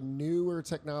some of the newer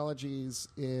technologies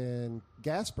in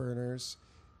gas burners,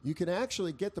 you can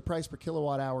actually get the price per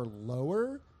kilowatt hour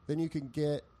lower than you can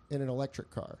get in an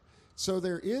electric car. So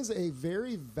there is a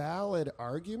very valid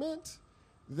argument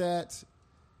that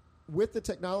with the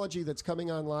technology that's coming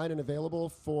online and available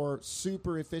for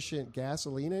super efficient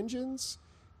gasoline engines,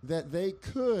 that they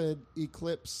could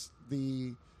eclipse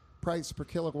the price per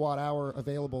kilowatt hour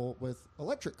available with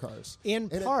electric cars. In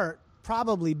part,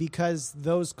 probably because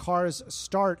those cars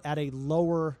start at a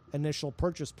lower initial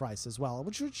purchase price as well,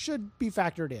 which should be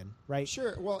factored in, right?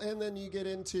 Sure. Well, and then you get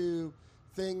into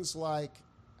things like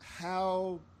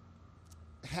how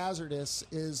hazardous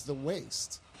is the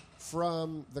waste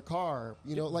from the car.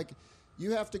 You know, like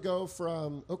you have to go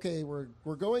from, okay, we're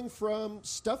going from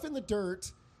stuff in the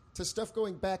dirt to stuff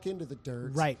going back into the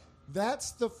dirt. Right.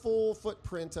 That's the full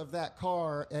footprint of that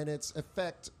car and its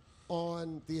effect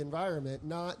on the environment,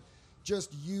 not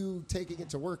just you taking it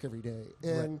to work every day.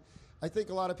 And I think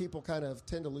a lot of people kind of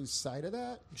tend to lose sight of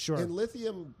that. Sure. And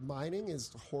lithium mining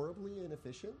is horribly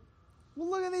inefficient. Well,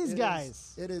 look at these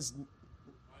guys. It is.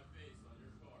 My face on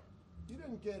your car. You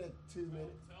didn't get it 2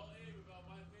 minutes. Tell Abe about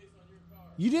my face on your car.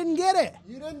 You didn't get it.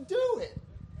 You didn't do it.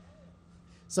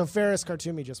 So Ferris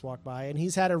Khartoumi just walked by, and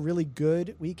he's had a really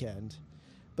good weekend.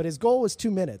 But his goal was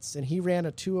 2 minutes, and he ran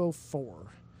a 2:04.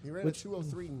 He ran a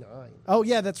 2:03.9. Oh,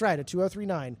 yeah, that's right, a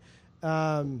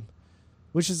 2:03.9,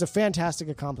 which is a fantastic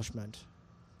accomplishment.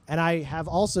 And I have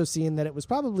also seen that it was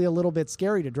probably a little bit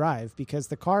scary to drive because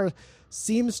the car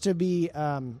seems to be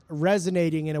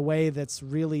resonating in a way that's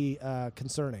really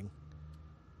concerning.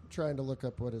 I'm trying to look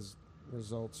up what his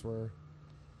results were.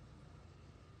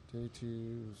 Day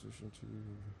 2, position 2,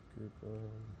 group 1.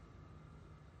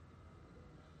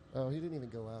 Oh, he didn't even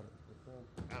go out.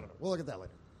 I don't know. We'll look at that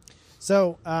later.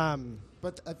 So,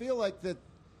 but I feel like that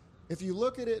if you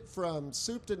look at it from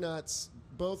soup to nuts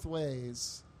both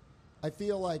ways, I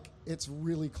feel like it's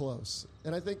really close.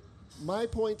 And I think my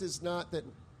point is not that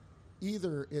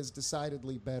either is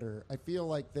decidedly better. I feel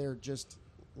like they're just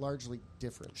largely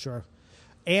different. sure.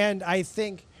 And I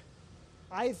think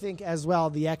as well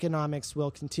the economics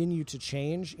will continue to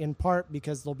change, in part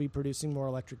because they'll be producing more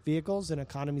electric vehicles and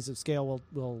economies of scale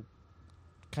will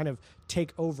kind of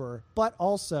take over. But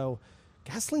also,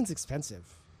 gasoline's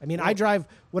expensive. I mean,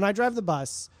 when I drive the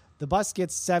bus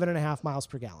gets 7.5 miles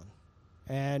per gallon.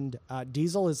 And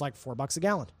diesel is like $4 a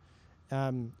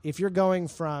gallon. If you're going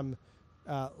from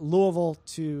Louisville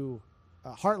to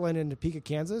Heartland in Topeka,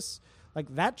 Kansas,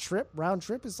 like that round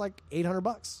trip is like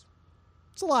 $800.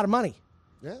 It's a lot of money.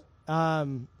 Yeah.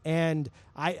 And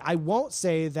I won't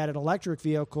say that an electric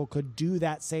vehicle could do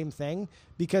that same thing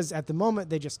because at the moment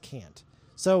they just can't.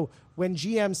 So when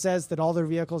GM says that all their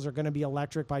vehicles are going to be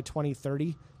electric by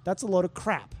 2030, that's a load of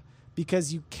crap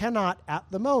because you cannot at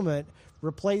the moment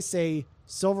replace a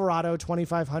Silverado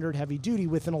 2500 heavy duty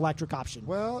with an electric option.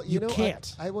 Well, you know,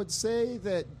 can't. I would say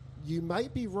that you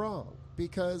might be wrong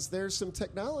because there's some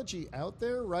technology out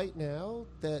there right now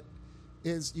that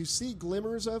is, you see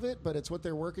glimmers of it, but it's what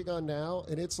they're working on now,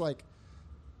 and it's like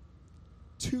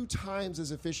 2 times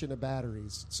as efficient as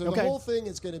batteries. So the whole thing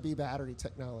is going to be battery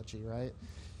technology, right?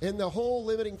 And the whole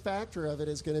limiting factor of it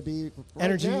is going to be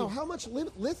energy. Now, how much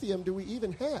lithium do we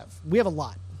even have? We have a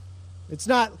lot. It's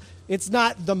not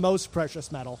the most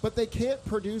precious metal. But they can't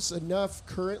produce enough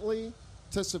currently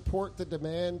to support the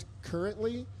demand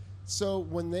currently. So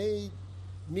when they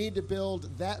need to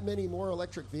build that many more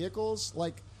electric vehicles,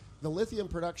 like the lithium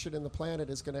production in the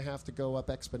planet is going to have to go up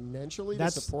exponentially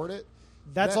to support it.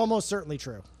 That's almost certainly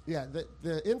true. Yeah,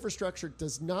 the infrastructure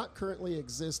does not currently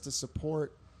exist to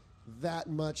support that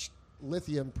much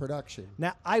lithium production.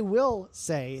 Now, I will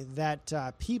say that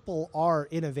people are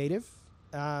innovative.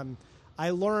 I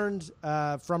learned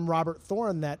from Robert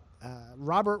Thorne that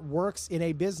Robert works in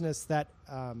a business that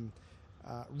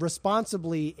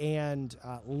responsibly and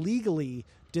legally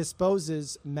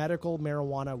disposes medical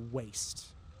marijuana waste.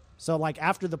 So like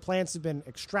after the plants have been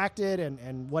extracted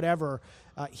and whatever,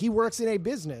 he works in a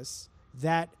business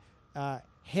that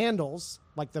handles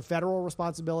like the federal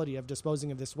responsibility of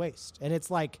disposing of this waste. And it's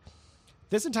like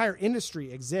this entire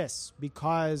industry exists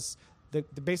because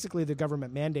basically the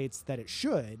government mandates that it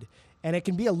should. And it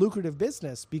can be a lucrative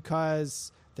business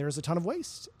because there's a ton of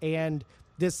waste. And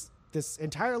this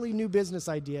entirely new business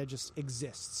idea just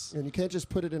exists. And you can't just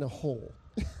put it in a hole.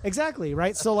 Exactly,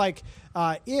 right? So like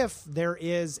if there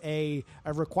is a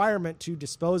requirement to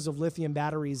dispose of lithium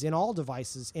batteries in all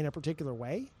devices in a particular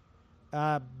way,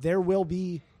 there will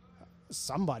be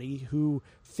somebody who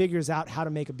figures out how to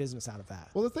make a business out of that.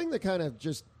 Well, the thing that kind of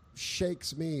just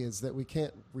shakes me is that we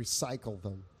can't recycle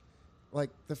them. Like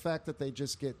the fact that they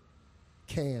just get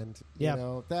canned, you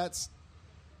know, that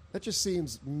just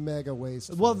seems mega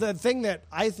wasteful. Well, the thing that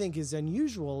I think is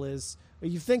unusual is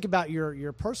you think about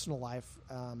your personal life.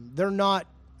 They're not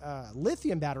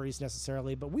lithium batteries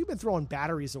necessarily, but we've been throwing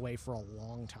batteries away for a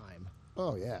long time.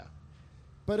 Oh, yeah.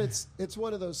 But it's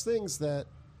one of those things that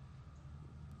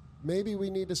maybe we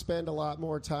need to spend a lot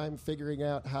more time figuring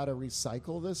out how to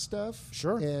recycle this stuff.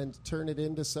 Sure. And turn it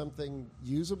into something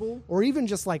usable. Or even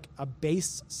just like a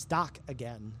base stock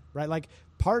again, right? Like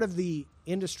part of the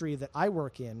industry that I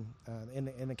work in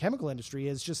the chemical industry,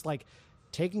 is just like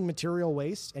taking material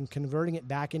waste and converting it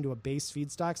back into a base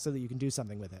feedstock so that you can do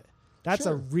something with it. That's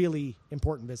Sure. a really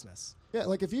important business. Yeah,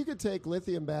 like if you could take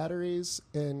lithium batteries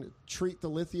and treat the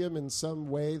lithium in some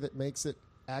way that makes it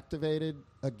activated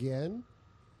again,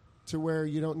 to where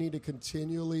you don't need to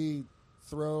continually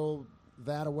throw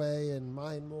that away and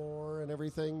mine more and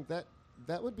everything, that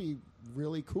would be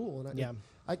really cool. And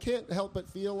I can't help but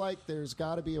feel like there's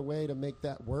got to be a way to make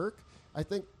that work. I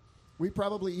think we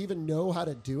probably even know how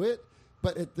to do it,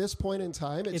 but at this point in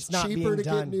time, it's not cheaper being to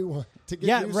done. get new one. To get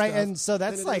Yeah, new right, stuff and so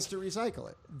that's than it like- is to recycle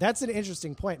it. That's an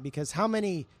interesting point, because how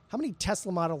many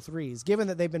Tesla Model 3s, given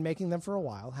that they've been making them for a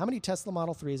while, how many Tesla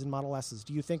Model 3s and Model S's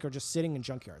do you think are just sitting in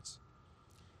junkyards?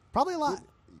 Probably a lot.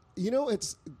 You know,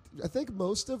 I think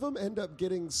most of them end up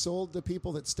getting sold to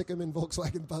people that stick them in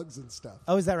Volkswagen Bugs and stuff.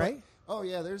 Oh, is that right? Oh,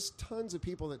 yeah. There's tons of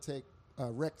people that take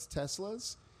wrecked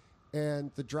Teslas,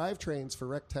 and the drivetrains for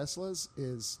wrecked Teslas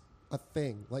is a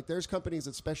thing. Like, there's companies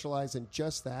that specialize in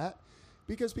just that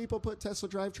because people put Tesla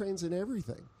drivetrains in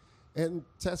everything, and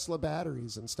Tesla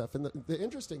batteries and stuff. And the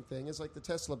interesting thing is, like, the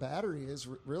Tesla battery is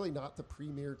really not the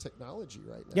premier technology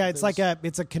right now. Yeah, it's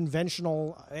it's a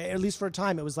conventional, at least for a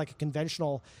time, it was like a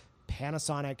conventional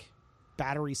Panasonic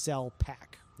battery cell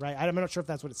pack, right? I'm not sure if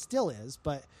that's what it still is,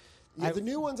 but Yeah, the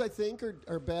new ones I think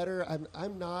are better.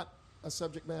 I'm not a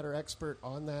subject matter expert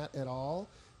on that at all,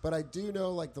 but I do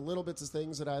know, like, the little bits of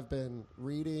things that I've been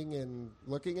reading and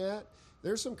looking at.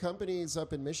 There's some companies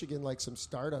up in Michigan, like some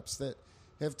startups, that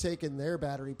have taken their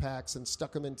battery packs and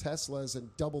stuck them in Teslas and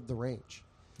doubled the range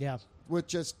yeah. with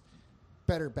just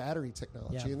better battery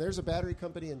technology. Yeah. And there's a battery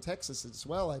company in Texas as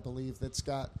well, I believe, that's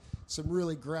got some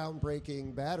really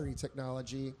groundbreaking battery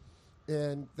technology.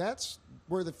 And that's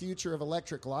where the future of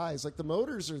electric lies. Like, the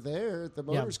motors are there. The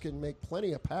motors can make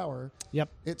plenty of power. Yep.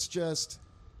 It's just,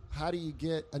 how do you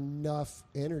get enough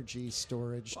energy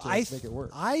storage to I make it work?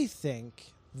 I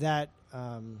think that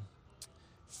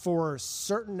for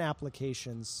certain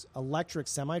applications, electric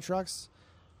semi-trucks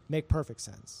make perfect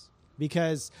sense,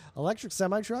 because electric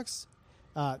semi-trucks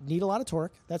need a lot of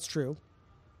torque. That's true.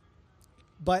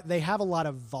 But they have a lot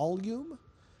of volume.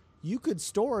 You could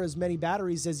store as many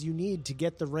batteries as you need to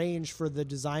get the range for the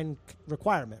design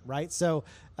requirement, right? So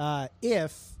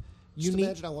if you Just need...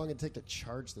 imagine how long it'd take to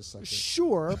charge this sucker.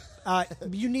 Sure.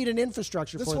 You need an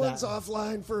infrastructure This for that. one's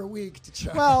offline for a week to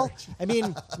charge. Well, I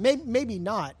mean, maybe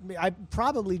not.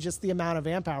 Probably just the amount of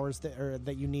amp hours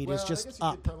that you need is just I guess you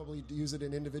up. could probably use it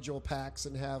in individual packs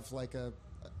and have like a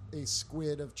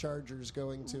squid of chargers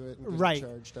going to it and getting Right.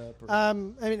 charged up. I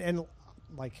mean, and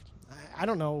like, I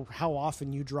don't know how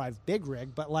often you drive big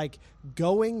rig, but like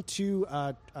going to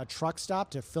a truck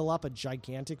stop to fill up a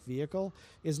gigantic vehicle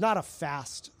is not a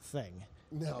fast thing.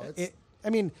 No, it's, I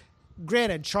mean,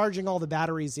 granted, charging all the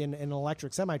batteries in an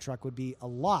electric semi-truck would be a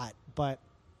lot, but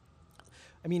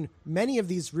I mean, many of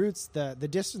these routes, the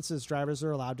distances drivers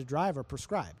are allowed to drive are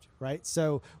prescribed, right?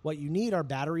 So what you need are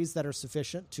batteries that are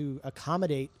sufficient to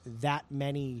accommodate that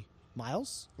many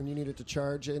miles. when you need it to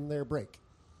charge in their brake.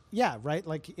 Yeah, right.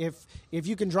 Like if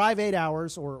you can drive 8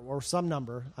 hours or some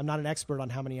number, I'm not an expert on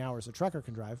how many hours a trucker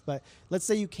can drive, but let's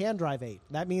say you can drive 8.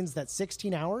 That means that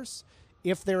 16 hours,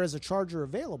 if there is a charger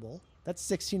available, that's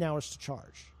 16 hours to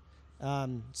charge.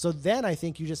 So then I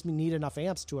think you just need enough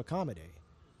amps to accommodate.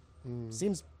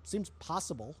 Seems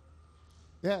possible.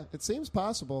 Yeah, it seems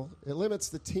possible. It limits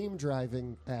the team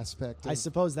driving aspect I of,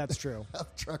 suppose that's true.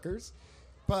 of truckers,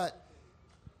 but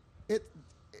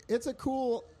it's a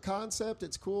cool concept.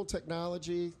 It's cool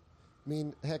technology. I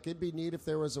mean, heck, it'd be neat if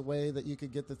there was a way that you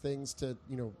could get the things to,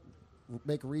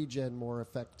 make regen more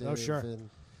effective. Oh, sure. And,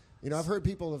 I've heard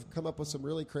people have come up with some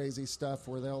really crazy stuff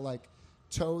where they'll, like,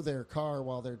 tow their car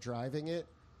while they're driving it,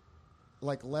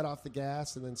 like, let off the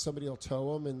gas, and then somebody will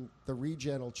tow them, and the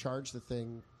regen will charge the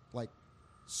thing, like,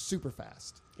 super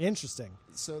fast. Interesting.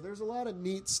 So there's a lot of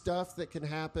neat stuff that can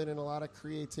happen and a lot of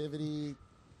creativity.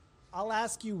 I'll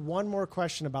ask you one more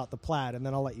question about the Plaid, and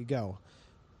then I'll let you go.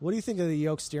 What do you think of the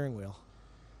yoke steering wheel?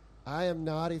 I am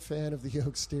not a fan of the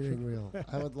yoke steering wheel.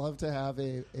 I would love to have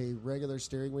a regular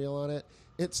steering wheel on it.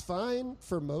 It's fine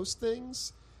for most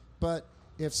things, but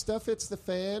if stuff hits the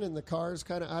fan and the car's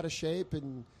kind of out of shape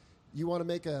and you want to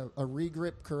make a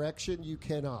regrip correction, you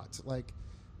cannot. Like,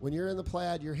 when you're in the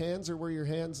Plaid, your hands are where your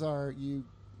hands are. You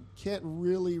can't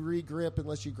really regrip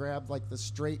unless you grab, like, the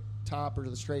straight top or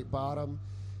the straight bottom.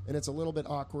 and it's a little bit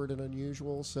awkward and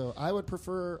unusual. So I would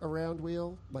prefer a round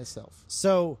wheel myself.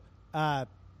 So,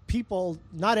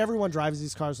 not everyone drives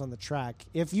these cars on the track.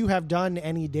 If you have done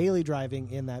any daily driving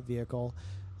in that vehicle,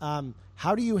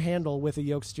 how do you handle with a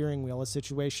yoke steering wheel a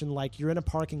situation like you're in a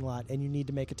parking lot and you need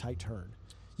to make a tight turn?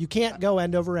 You can't go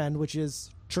end over end, which is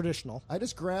traditional. I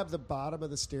just grab the bottom of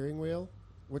the steering wheel,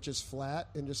 which is flat,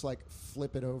 and just like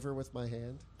flip it over with my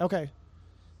hand. Okay.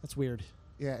 That's weird.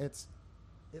 Yeah, it's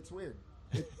weird.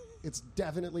 It's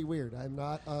definitely weird. I'm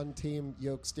not on team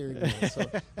yoke steering wheel. So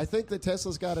I think that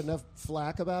Tesla's got enough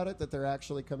flack about it that they're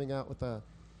actually coming out with a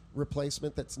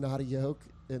replacement that's not a yoke,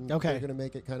 and they're going to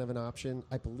make it kind of an option,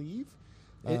 I believe.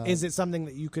 Is it something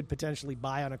that you could potentially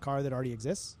buy on a car that already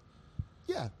exists?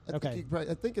 Yeah.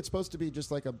 I think it's supposed to be just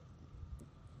like a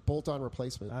bolt-on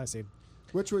replacement. I see.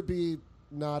 Which would be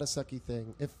not a sucky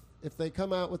thing. If they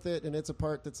come out with it and it's a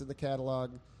part that's in the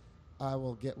catalog, I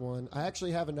will get one. I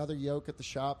actually have another yoke at the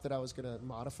shop that I was going to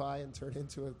modify and turn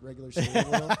into a regular steering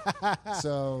wheel.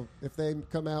 So if they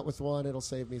come out with one, it'll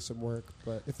save me some work.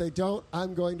 But if they don't,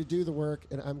 I'm going to do the work,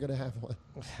 and I'm going to have one.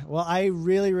 Well, I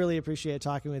really, really appreciate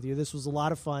talking with you. This was a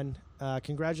lot of fun.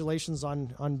 Congratulations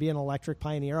on being an electric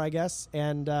pioneer, I guess.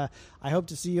 And I hope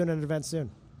to see you in an event soon.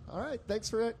 All right. Thanks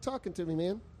for talking to me,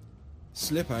 man.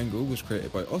 Slip Angle was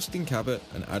created by Austin Cabot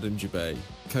and Adam Jabay,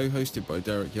 co-hosted by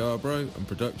Derek Yarbrough, and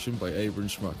production by Abram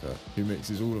Schmucker, who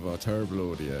mixes all of our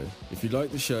terrible audio. If you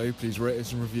like the show, please rate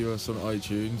us and review us on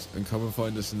iTunes, and come and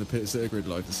find us in the pits at a Grid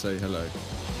Life to say hello.